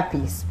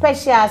therapy,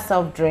 special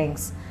soft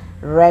drinks,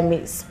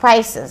 Remy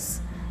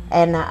spices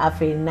and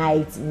afi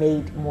night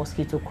made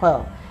mosquito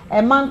coil.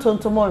 E man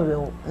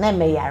tontomon na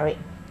me yare.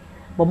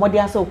 But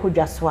modia so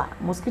kudwa so a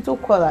mosquito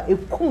coil e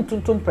kum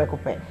tontom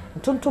prekope.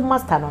 Tontom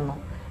master no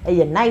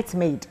e night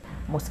made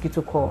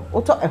mosquito coil.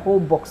 Auto a whole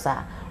boxer.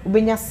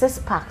 Ubenya 6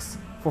 packs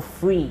for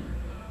free.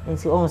 And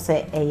so on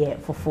say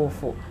for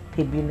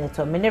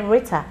Pibineto. Mene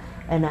Rita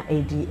and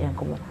AD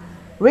enkomo.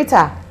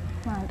 Rita,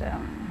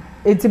 madam.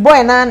 It's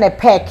boy na ne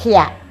pack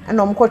here.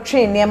 And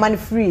train near money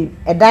free.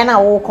 A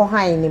diner walk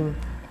behind him.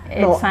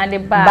 No,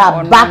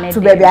 back to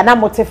baby. And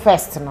I'm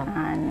first no.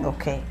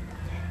 Okay.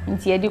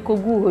 Nti edi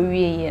kogu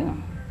howie ye no.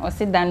 O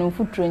se dan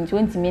mfutro nti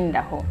 20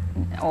 minda ho.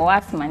 O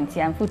asma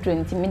nti mfutro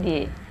nti me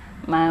de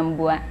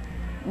mambua.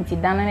 Nti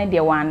dan na de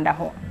wanda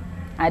ho.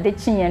 Ade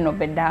chinye no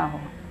beda ho.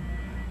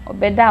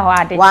 Obeda ho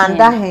ade chinye.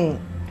 Wanda hen.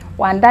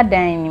 Wanda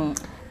dan ni.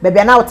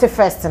 Baby na wote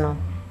first no.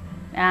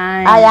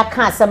 Aya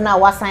kan sem na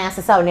wasan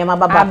asesa o nema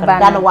baba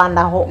dan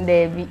wanda ho.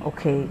 Debi.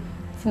 Okay.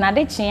 Ti na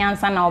de chinye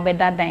ansa na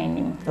obeda dan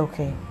ni.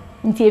 Okay.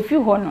 Nti efi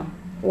ho no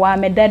wa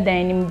meda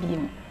dan ni bi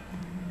no.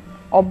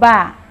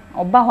 Oba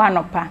ho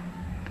anopa.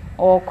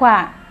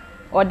 Okwa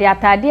ode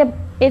atade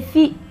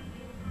efi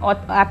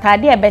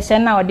atade ebehye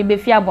na ode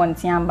befi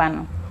abonten amba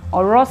no.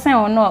 Orosen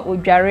ono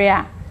odware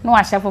a no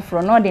ahye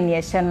foforo no de ne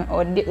ehye no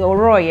ode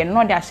oroye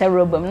no de ahye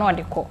robam no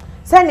de ko.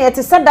 Se ne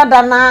ete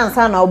sadada na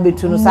ansa na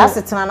obetu no sa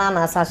setena na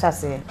na asa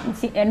hyase.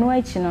 Nti eno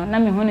achi no na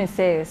me hunu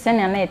se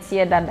ne na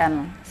ete dada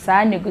no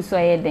saa neguso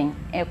yeden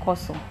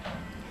ekoso.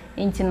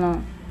 Nti no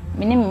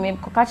me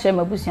koka kire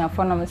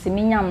mabusuafo no se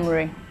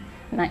minyamre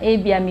na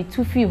ebia me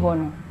tufi ho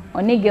no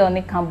one girl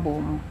ne kambo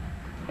mu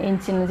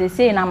enti no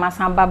say na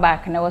masamba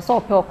back na we so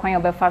ope okwan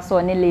obefa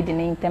so ne lady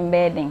ne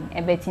intembeding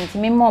e betinti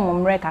me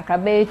mom mre kakra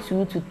be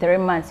 2 to 3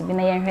 months bi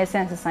na yenhwe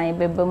sense san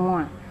beba mu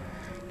a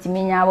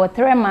timinya wo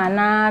 3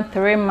 na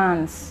 3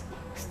 months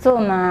still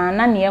na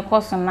ne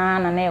ekoso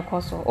na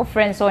ekoso o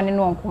friends oni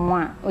no nkomo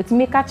a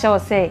otimi ka che o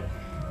say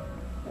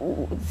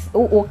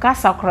o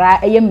kasa kra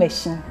eye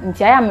machine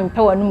nti aya me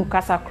mpe wanum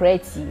kasa kra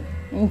ti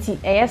nti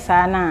eye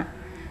sa na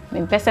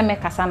me mpese me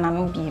kasa na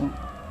no bi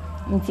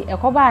nti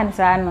ekoba an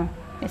sa no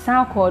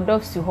esan called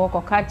off si ho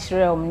ko ka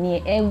kire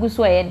ni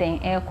eguso eye den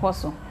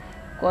ekoso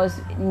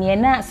because ni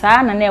na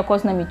sa na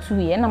ekoso na metu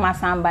ye na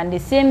masamba the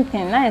same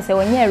thing na say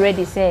when you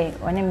ready say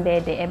onim be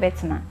de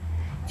ebetena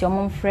ti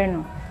omom frɛ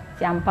no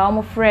ti ampa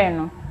omom frɛ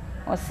no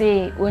o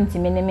say onti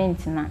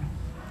menement na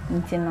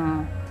nti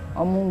no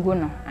omungu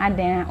no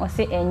aden o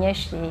say enye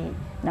hwe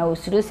na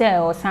osuro say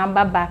o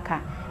samba baka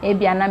e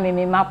bia na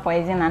meme ma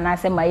poison na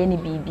say maye ni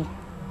bibi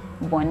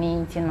boni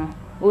nti no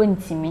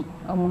ontimi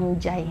omun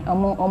jai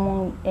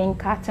omun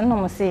enkate no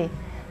mo say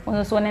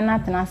ono so ne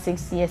natena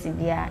 6 years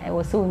dia e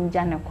wo say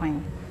onja ne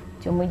kwan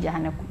ti omu ja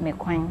ne me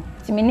kwan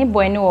ti me ni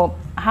boy ni wo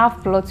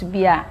half plot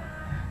bia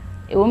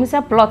e wo mi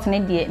say plot ne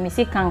dia me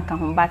si kanka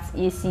ho but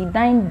ye si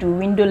dan do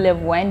window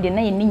level and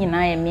na ye ni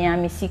nyina ye me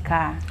am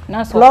sika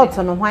na so plot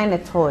no why ne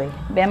toy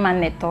be man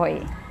ne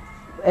toy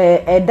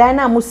dan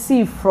na mo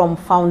see from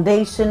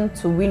foundation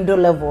to window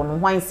level no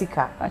why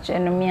sika ache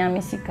no me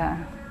am sika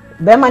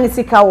be man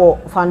sika wo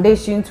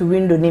foundation to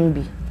window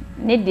nimbi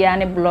ne dia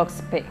ne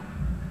blocks pe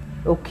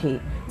okay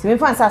ti me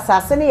fan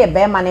sasa ne ye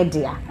be man ne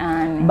dia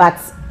but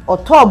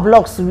auto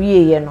blocks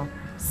wiye ye no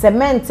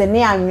cement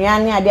ne anwea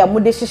ne ade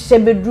amode hyehye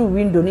bedru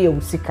window ne ye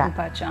usika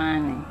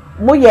mpachane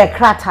mo ye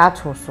krata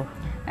ato so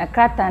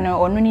krata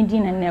no onu ni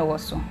din na ewo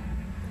so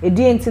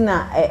edi enti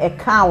na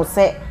ka wo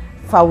se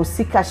fa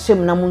usika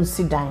hyem na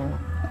munsi dan no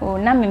o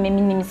na me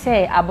minim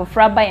se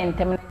abofra ba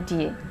yentem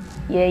die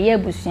ye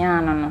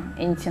busuan no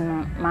enti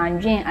no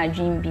mandwen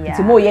adwen bia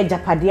enti mo ye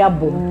japade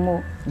abom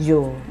mo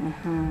yo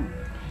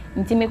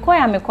enti me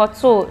koya me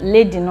koto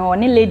lady no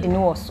ne lady ni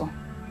wo so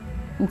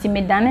nti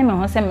me dane me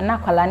ho se me na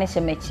kwala ne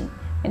hyemachi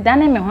me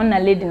dane me ho na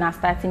lady na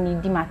start ni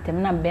di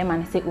matem na be ma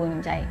ne se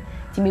onjai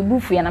nti me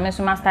bufu ya na me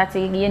so ma start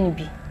ye ni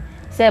bi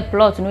se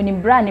plot no ni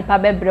bra ni pa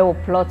bebre wo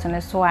plot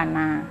ne so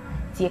ana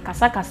ti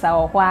kasa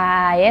wo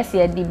hwa yes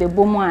ye di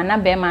bebomu ana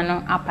be ma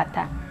no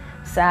apata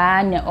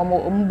sa ne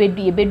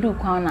omubedu ye bedu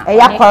kwan na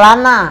ya kwala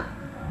na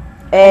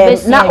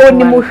na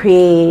onimu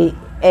hwe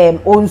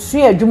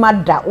onsu adwuma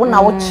da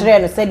wona wo kire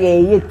no se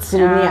de ye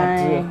tiri ni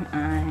ade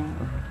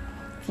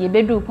ti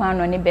bedu kwan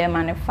no ne be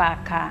ma ne fa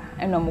aka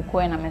eno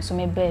mko na me so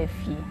me ba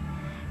afie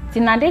ti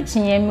na de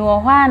kyenye mi wo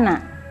hwa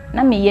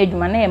na me ye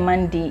adwuma na ye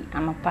Monday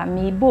amapa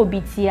me bo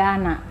bitia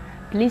na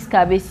please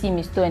ka be see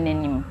me store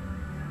nanim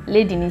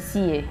lady ni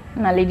sie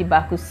na lady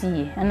ba ko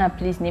sie na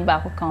please ni ba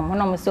ko kan mo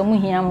na mo so mu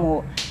hia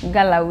mo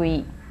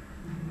Galaway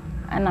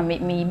ana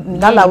me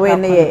Galaway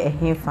ne ye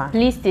ehefa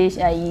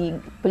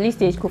police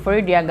stage ko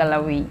for dia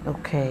Galaway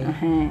okay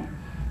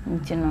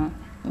ntino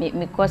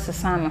me course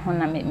san ho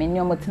na me ni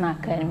omo tena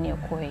aka ni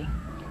ekoi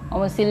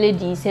omo se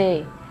lady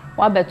say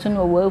wa beto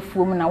no wa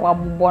afuom na wa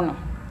bobbo no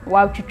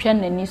wa twetwa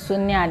nani so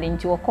ne ade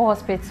nti wo ko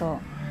hospital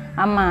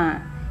ama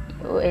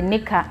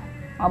enika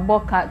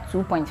aboka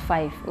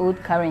 2.5 old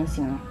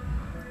currency no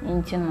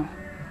ntino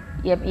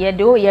ye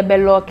de o ye be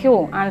lock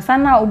o ansa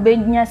na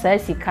obenya sa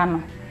sika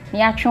no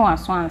ni atwe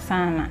aso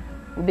ansa na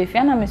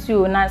obefia na mesi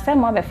o na se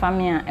mo be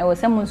famia e wo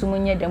se mo nso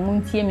munye de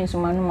muntie mi nso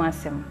manu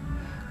asem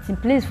ti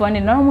please for ne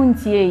no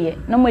muntie ye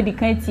no mo di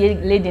kan tie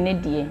lady ne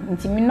die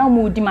nti mi no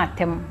mo di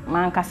matem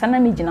man kasa na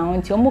mi gina ho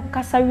nti o mo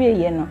kasa wie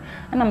ye no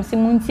ana me se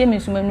muntie mi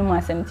nso manu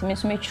asem ti mi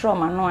so me twro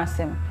manu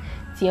asem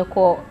ti e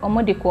ko o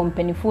mo de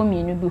company fo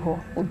mienu bi ho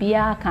obi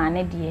aka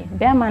ne die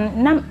be man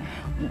na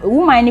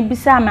woman ni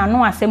bisa me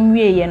anu asem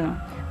wie ye no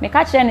me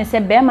ka kire ne se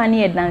be man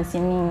ne dance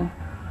ni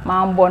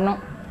ma mbo no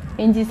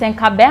nti sen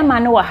ka be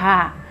man wo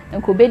ha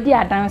nko bedi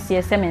adanse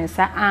ese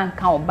mensa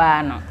anka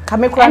oba no ka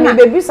me kura me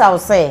bebi sa wo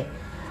se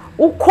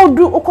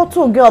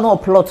ukoto girl no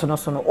plot no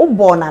so no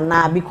ubo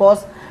na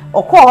because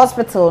oko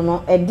hospital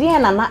no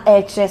edin na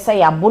kire se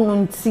ya bonu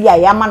nti a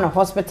ya ma no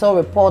hospital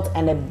report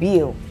and a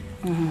bill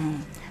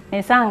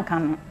mensa anka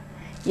no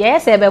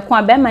yes ebe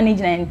ko be man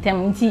gina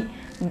ntem nti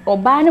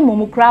oba ne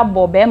momukra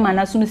bo be man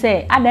na sunu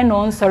se adan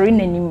no nsori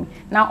nanim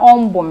na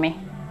ombo me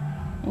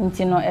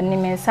nti no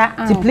enimesa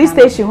ti police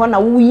station ho na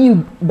wo yi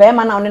be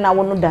ma na one na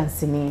wo no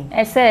dance ni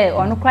ese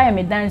onu kwa ya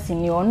me dance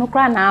ni onu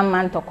kwa na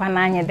ama ntokwa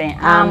na anye den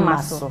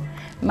ama so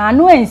ma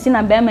no ensi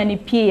na be ma ni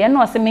pie e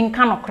na o se me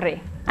nka no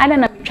kre ade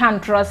na twa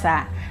ntro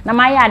sa na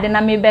ma ya ade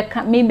na me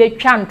be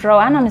twa ntro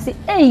ana me se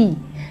ei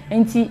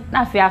nti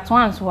na fi ato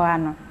anso ha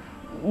no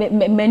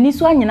me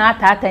so anyina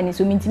atata ni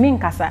so mintimi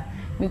nkasa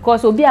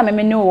because obi a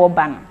me ne wo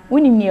ba no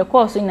woni mi e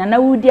course na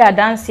wudi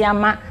adanse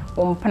ama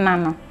ompena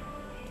no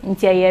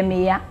nti aye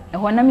me ya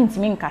ho na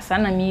mintimi nkasa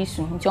na me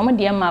isu nti omo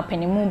de ma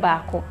panimu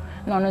baako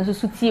na ono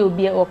so tie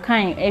obi o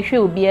kan ehwe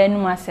obi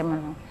anu asem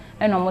no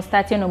eno mo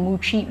start no mo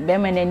twi be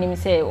ma nanim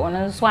se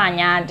ono so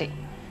anya ade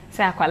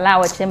se akwala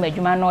wa kire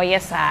madwuma no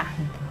yesa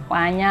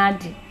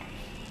wanyade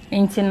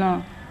nti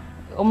no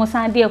almost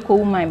ade ko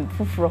woman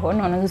fufuro ho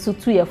no no so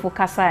tu ye fo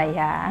kasa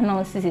ya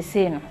na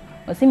sisi no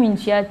o se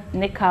minchia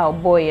ne ka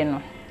boy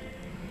no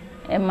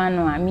ema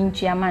no a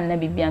minchia man na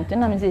bibia nto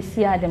na me se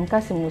si adem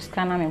kase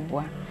muska na me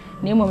boa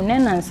na emom ne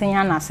nansen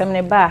ya na asem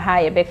ne ba ha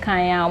ye be kan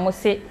ya o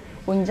se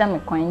onja me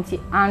kwanti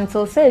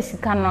until say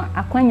sika no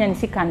akwanya ne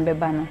sika no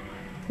beba no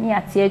ni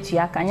ate atu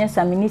aka nya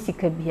samini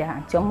sika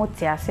bia nti o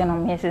mote ase no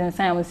me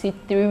sensan o se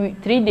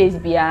 3 days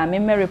bia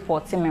me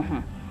report me ho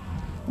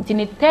nti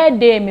ni third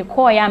day me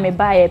call ya me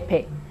ba ye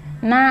pe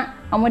na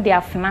omo de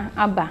afna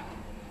aba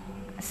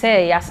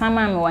se ya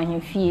sama me wa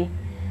hemfie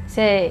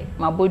se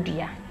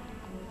mabodua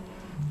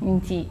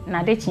nti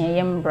na de kyen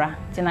ye mbra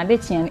nti na de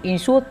kyen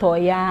inso to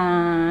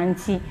ya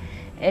nti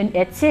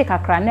ete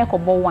kakra na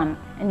ekobo 1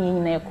 ene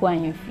nyina ekọ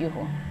ahemfie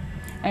ho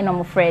eno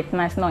mo fret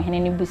na se na ohene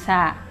ni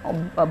busa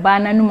oba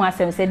na num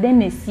asem se den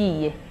na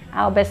siye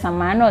a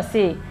obesama na o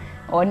se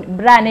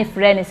bra ne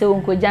frɛ ne se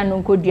onkoja no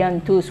nkodua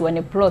ntos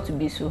woni plot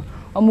bi so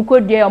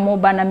omukodua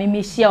omoba na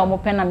memehia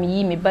omope na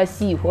meyi me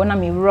basi ho na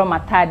me wuro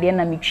matade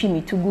na me twi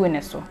me tugu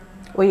ne so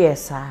o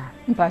yes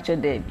mpacho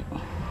dabi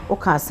o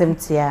ka asem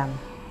tia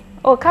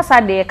o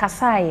kasa de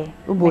kasaye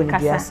uboni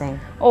dua sen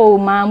o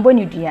ma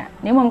mboni dua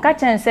na mom ka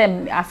chen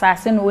se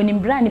asase no oni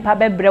bra ni pa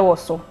bebre wo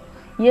so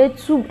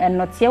yetu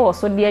enote wo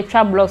so de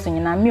atwa blocks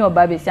nyina me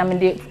oba besi am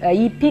de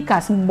yi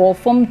pickers bo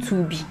form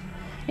 2 bi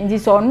nti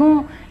so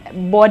no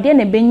body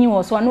na benyi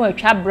wo so no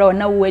atwa bra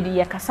na wo adi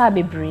ye kasa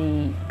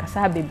bebre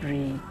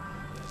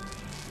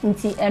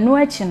nti eno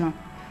achi no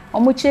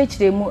omo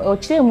chechire mu o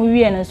chire mu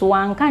wie no so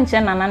wanka nche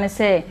nana ne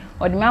se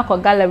odime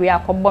akọ gallery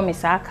akọbọ me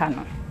saaka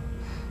no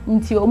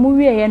nti omo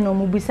wie ye no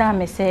omo busa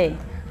me se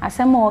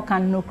asem o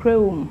kan no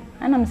krawum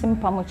ana me se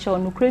mpa mo che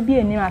no kra bi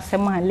ani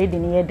asem a lady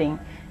ne ye den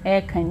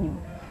e kanim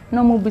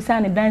no omo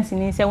busa ne dance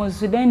ni se won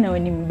so den na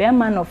onim be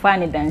man of fa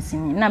ne dance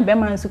ni na be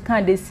man so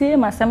kan de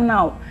same asem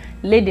na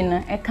lady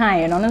na e kan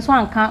ye no so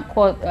anka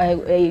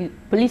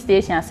police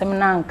station asem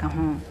na anka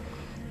ho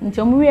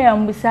nti omo wie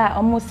ambusa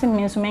omo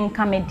simi nso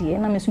menka medie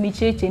na me so mi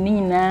cheche ni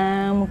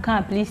nyina mu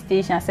ka police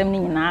station asem ni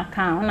nyina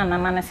ka ona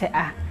nana na se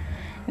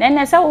na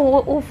na se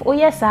o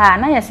yesa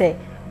na yese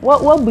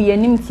wo bu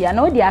yanim tia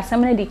na o di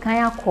asem na di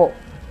kan akọ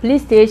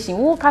police station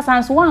wo kasa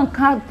nso wan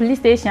ka police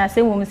station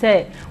asem wo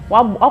se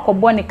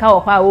akọbọ ne ka wo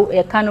ha o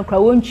e ka no kra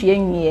wo ntwe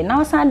nwie na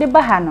o san de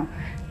ba ha no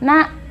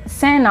na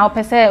sen na o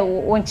pese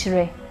wo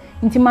nkyire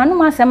nti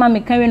manum asem a me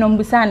kan we no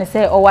mbusa ne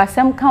se o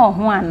wasem ka wo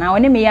ho ana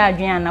one me ya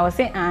adwen ana wo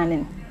se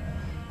anen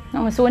na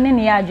mo se one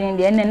ne ya adwen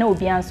de ene na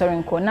obi ansori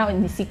nko na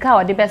ni sika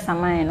o de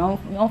besaman no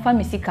on fa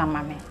me sika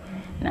mame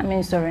na me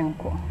nsori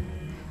nko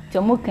ti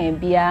o mo kan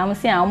bia mo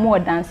se a mo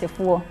dance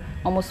fo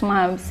o mo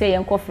suma se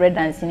yen ko fre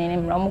dance ni ni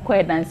mo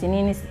ko dance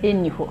ni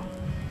eni ho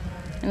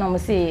na mo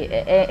se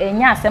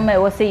enya asem a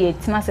wo se ye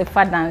tina se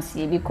fa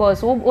dance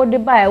because o de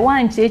ba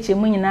wan cheche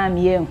mu nyina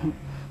me ye hu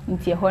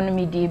nti ho no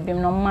me di bim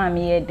no ma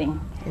me ye den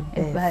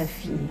e ba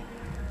fi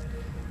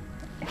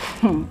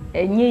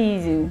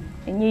enye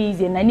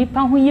easy na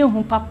nipa ho ye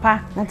hu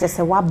papa na te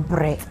se wa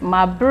bre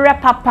ma bre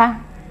papa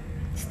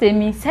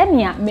stemi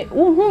senia me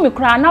hu me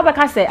kra na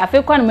obeka se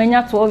afekwa na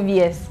manya 12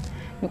 years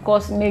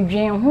because me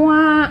dwen ho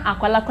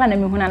akwala kra na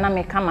me hu na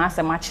me kama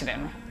asem a kire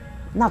no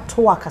na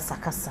to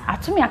akasakasa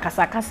atomi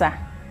akasakasa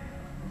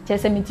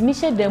chese mitimi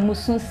hye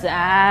musu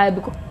saa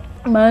because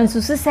man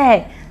susu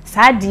se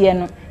saa de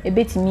no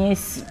ebetimi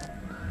asi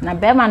na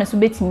bema no so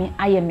betimi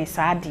aye me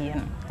saa de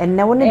no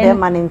enne wo ne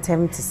bema ne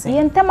ntem te se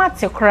ye ntem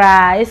ate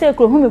kra ese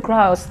kro hu me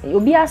kra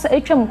obi asa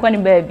etwam kwa ne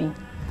baabi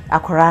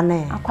akwala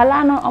na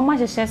akwala no o ma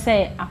hye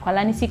se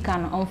akwala ne sika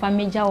no on fa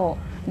meja wo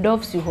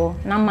doves ho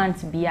na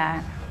month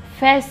bia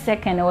first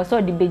second wo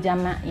so de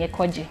bejama ye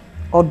koje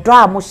odo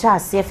a mo hye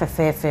ase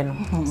fefefe no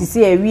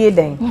sisi awie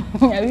den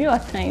awie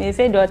otan they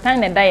say do otan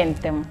na da ye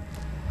ntem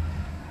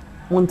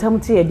wontam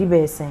te ye di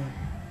be sen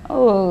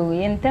oh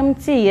ye ntem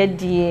te ye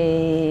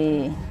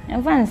di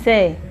envan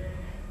say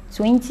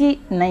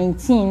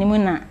 2019 ni mu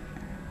na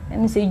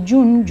em say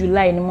June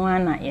July ni mu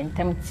ana ye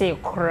ntem te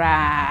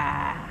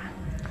kra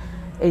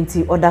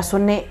enti oda so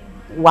ne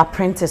wa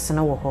apprentice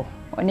no wo ho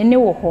one ne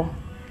wo ho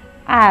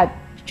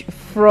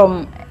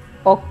from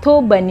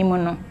October ni mu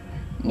no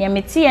ne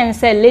meti en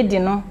say lady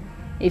no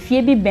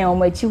efie bi ben o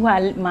machi ho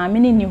a maame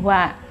ni ho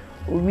a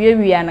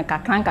owiewia na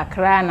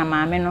kakra na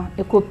maame no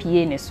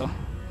ekopie ne so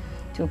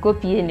to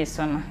kopie ne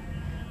so no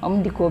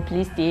di ko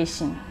police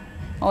station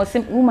o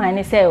sim woman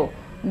ne say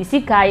ni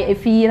sika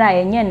efira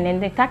enye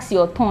ne taxi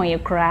oton ye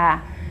kra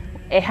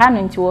ha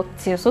no nti o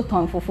ti so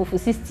ton fufufu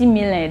 60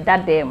 million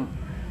dadem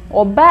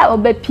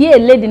oba pie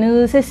lady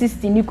no say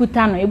 60 ni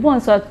kuta no ebo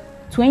nso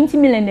 20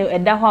 million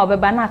eda ho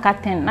obeba na aka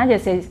 10 na je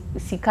say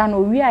sika no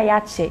wi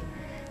aya che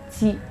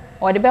ti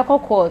o de be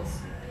court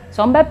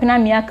so mba pina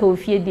mi aka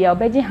ofie dia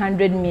obeji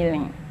 100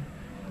 million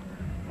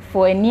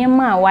for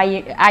eniema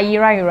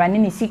ayira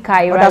ni sika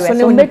ayira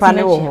so mbeti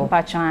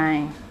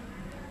mpatwan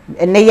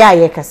ene ya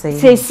ye kasa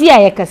se si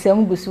ya kasa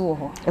mbusu wo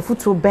ho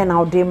efutu ben na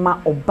ode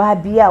ma oba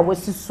bia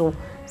wasiso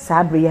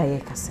sabre ya ye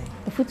kasa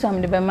efutu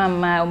am de be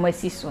ma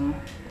omasiso no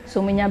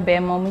so munya be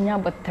ma munya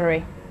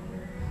botre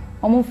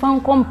omo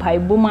fan kompa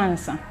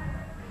ibomansa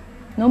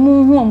no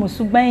mu hu omo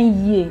suban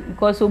yie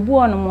because obu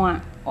ono mo a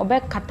obe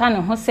kata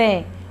ne ho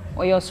se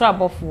oyosoro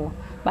abofo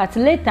but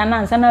later na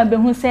ansa na be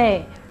hu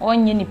se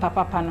onye ni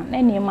papa no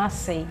na ne ma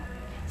sei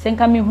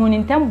senka me hu ni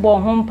ntembo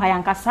ho mpa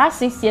yanka sa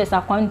 6 years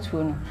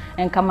akwantuo no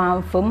enka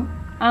manfam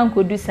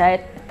ankodu sa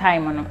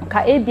time no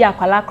nka ebi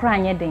akwala kra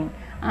anye den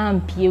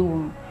ampie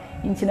wu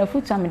nti na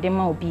futu amede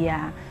ma obia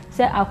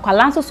se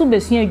akwala nso so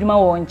besua adwuma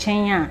wo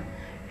nchen a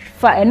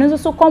fa eno nso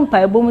so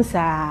kompa ebom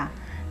sa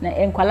na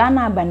enkwala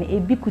na aba na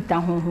ebi kuta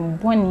honhom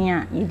boni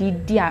a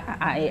yedi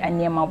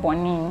anyema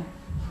boni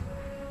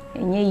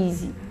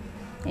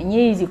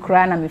enye easy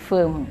kra na me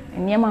fam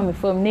anyema me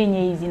fam na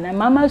enye easy na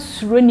mama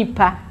suro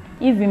nipa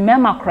even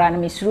mema kra na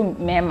me suro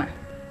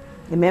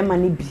mema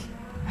ni bi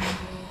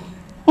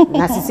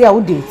na sisi a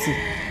wo date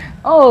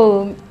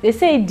oh they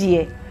say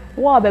dear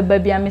wo beba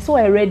bia me so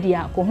ready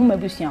a ko huma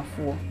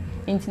busuafo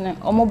nti na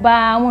omo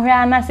ba mo hwe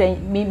ana se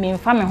me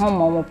mfa me ho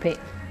mo pe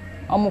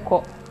omo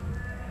ko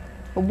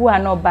obu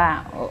ano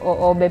ba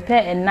obepe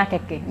enna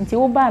keke nti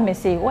wo ba me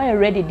say wo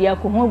ready dia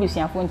ko huma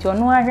busuafo nti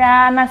ono hwe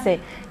ana se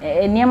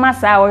eniema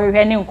sa wo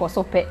hwe ne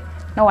nkoso pe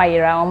na wa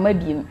yera o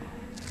mabiem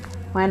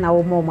wan na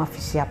wo mo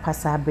mafisia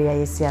pasa abe ya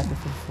yesi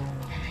afefefo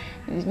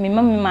me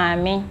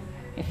maame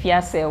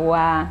efiase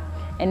wa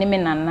ene me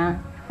nana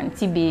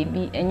anti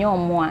baby enye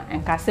omo a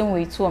enkase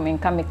we tu o me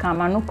nka me ka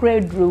ma no kra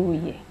duro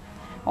wuye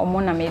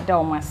omo na me da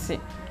omo ase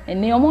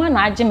ene omo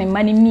na age me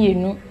mani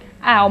mienu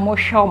a omo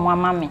hwe omo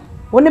ama me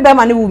woni be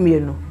ma ne wu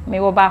mienu me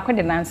wo ba ko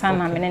de nansa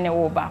na me ne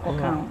wo ba ko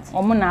kan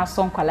omo na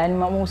aso nkwala ni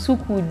ma mo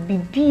suku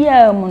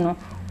bibia mu no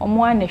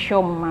omo a ne hwe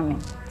omo ma me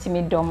ti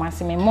me da omo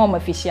ase me mo ma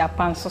fishi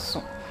apanso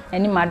so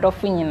eni ma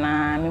dofo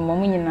nyina me mo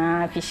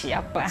nyina fishi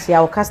apa si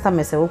our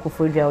customers e wo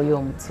kofodua o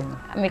yo mti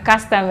me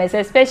customers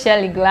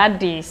especially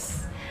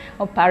Gladys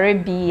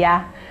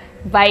Oparabia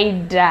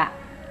Vida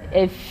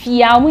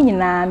efia omo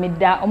nyina me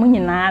da omo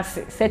nyina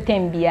ase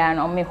setem bia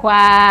no me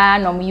hwa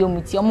no mo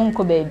yomuti omo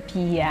nko ba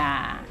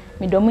bia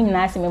me do omo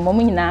nyina ase me mo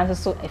nyina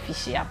so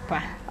afishi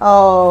apa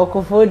oh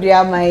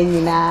kofodua ma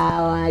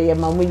nyina ye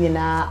ma mo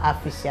nyina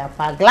afishi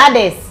apa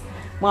Gladys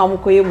mo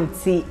amko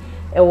yomuti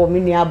ewo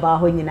mini aba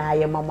ho nyina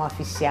ye ma mo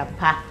afishi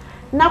apa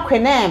na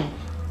kwenem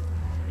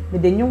me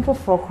de nyum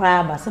foforo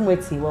kra ba se mo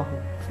ati wo ho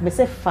me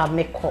se fa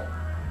me ko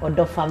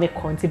odo fa me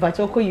konti ba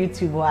choko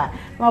YouTube a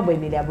na ba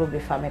Emelia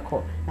Brobbey fa me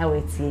ko na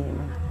we tie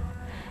nyum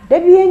da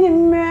bi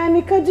enyim mra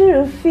mi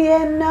kaduru fie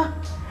na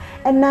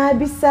na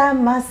bisa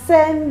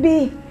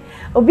masembi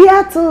obi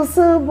atu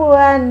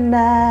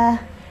subuana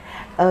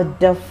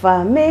odo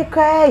fa me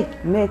kai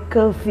me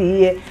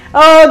kofie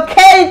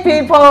okay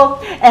people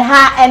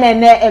ha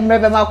enene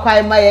emrebe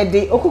makwai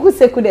mayedi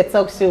Okukuseku the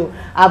talk show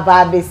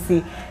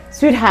ababesi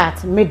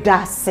sweetheart me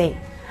da say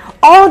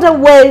all the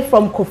way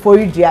from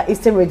Koforidua,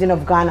 eastern region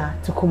of Ghana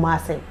to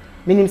Kumasi.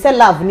 Meaning say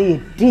love ni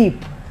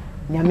deep.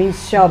 Nyame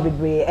sure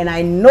be and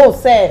I know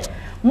say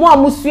mo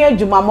amusua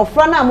djuma mo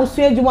fra na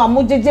amusua djuma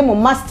mo jeje mo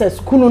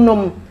masters kunu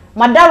nom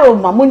madaro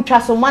ma mo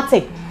ntwa so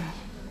mate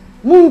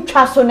mo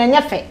ntwa so na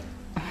nyefe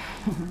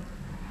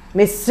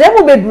me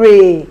srebu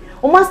bebre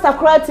o master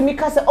cry to me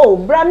ka say oh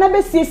bra na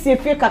be siesie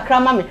fie kakra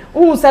ma me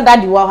hu say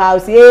daddy wa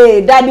house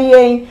eh daddy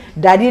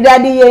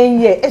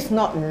yen yeah it's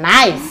not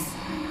nice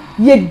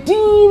ye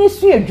dini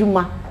su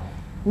adwuma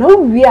na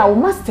wi a o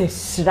master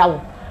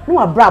shirawo no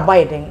abra ba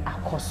yeden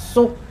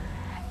akoso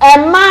e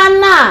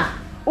mana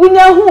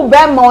unya hu be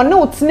ma o ne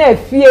utena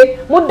afie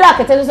mo da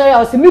kete so ya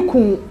o se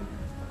miku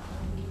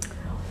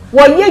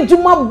wo ye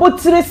dwuma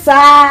botire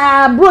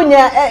sa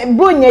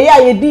bronya ya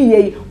ye di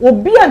ye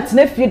obi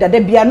antena afie dada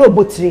bia na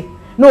obotire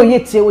na o ye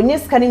tie onye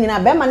ska ne nyina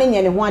be ma ne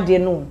nye ne ho ade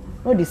no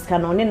di ska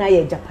na one na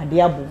ye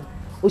japade abo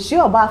o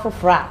hye oba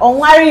afofra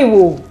onware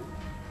wo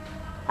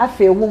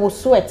afi wo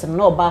sweat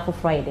no ba for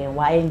Friday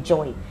wa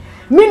enjoy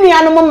mini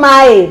anu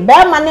mai be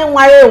ma ne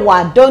nware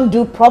wa don't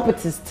do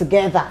properties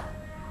together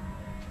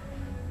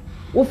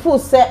ufu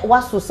se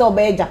waso se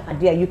obe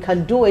japade you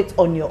can do it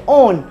on your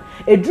own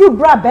edru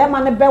bra be ma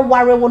ne be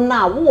ware wo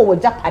na wo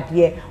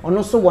japade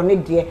ono so wo ne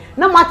de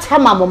na ma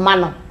chama mo ma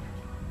no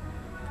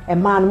e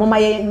ma no ma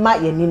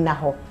ye ni na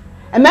ho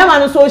e me ma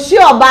no so hie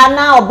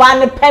oba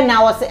ne pe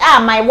na wo se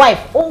my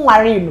wife o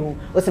nware no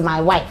o se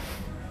my wife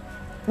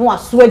no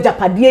aso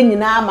japade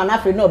nyina ma na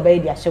fe no oba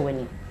di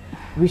ahyewani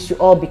we should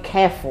all be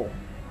careful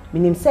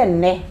minim se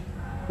ne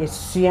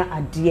yesua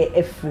ade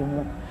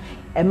afrimu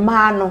e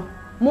ma no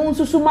mo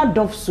nsusu ma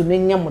dofsu no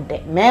nyam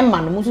de me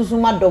ma no mo nsusu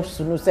ma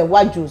dofsu no se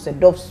waju se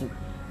dofsu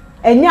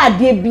enya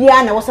ade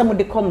bia na wo se mo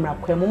de komra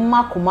kwa mo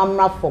ma koma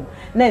mra fom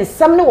na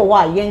nsam ne wo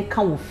wa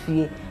yenka wo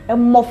fie e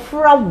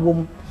mofra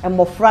wom e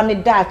mofra ne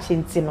da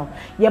achenti no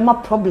ye ma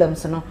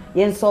problems no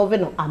yen solve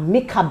no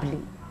amicably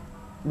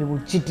me wo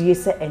gidie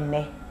se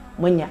enne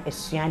monya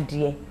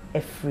esuade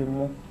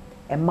afrimu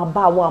e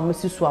maba wa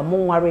amesisu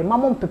amonware ma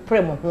mo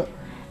mpepre mo ho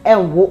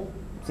enwo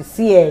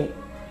sisi e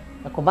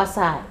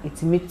ekobasa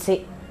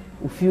itimite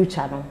o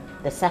future no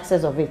the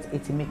success of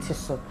it meets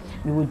so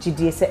we will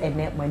GDS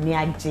and money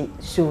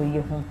show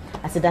you home.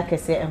 I said that can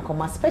say and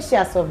come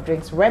special soft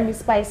drinks, Remy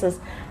Spices,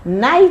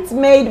 Night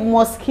Made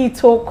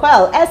Mosquito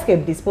Coil,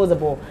 Escape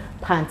Disposable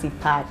Panty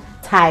Pad,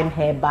 Time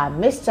Hair Bar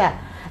Mixture.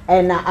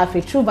 And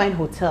after True Vine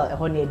Hotel, a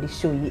honey they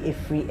show you a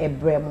free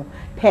Bremo,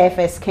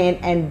 perfect skin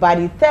and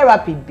body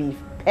therapy beef,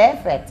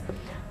 perfect.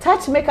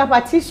 Touch makeup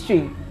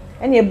artistry,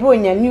 and you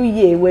bring your new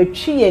year where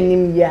tree and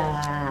him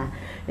ya.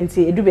 And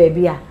say, do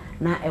baby,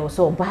 now it was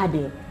so bad,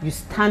 you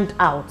stand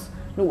out.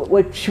 No,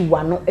 what you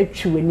want, not a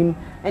true in him,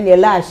 and your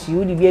last you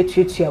would be a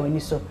treat when you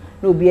saw.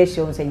 No, be a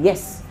show and say,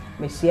 yes,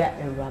 Monsieur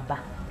and Rubber.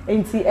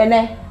 And see, and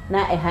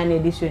now a honey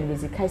edition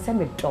is a Kaisa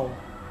dog.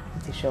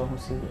 It's a show who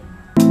see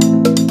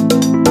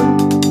you.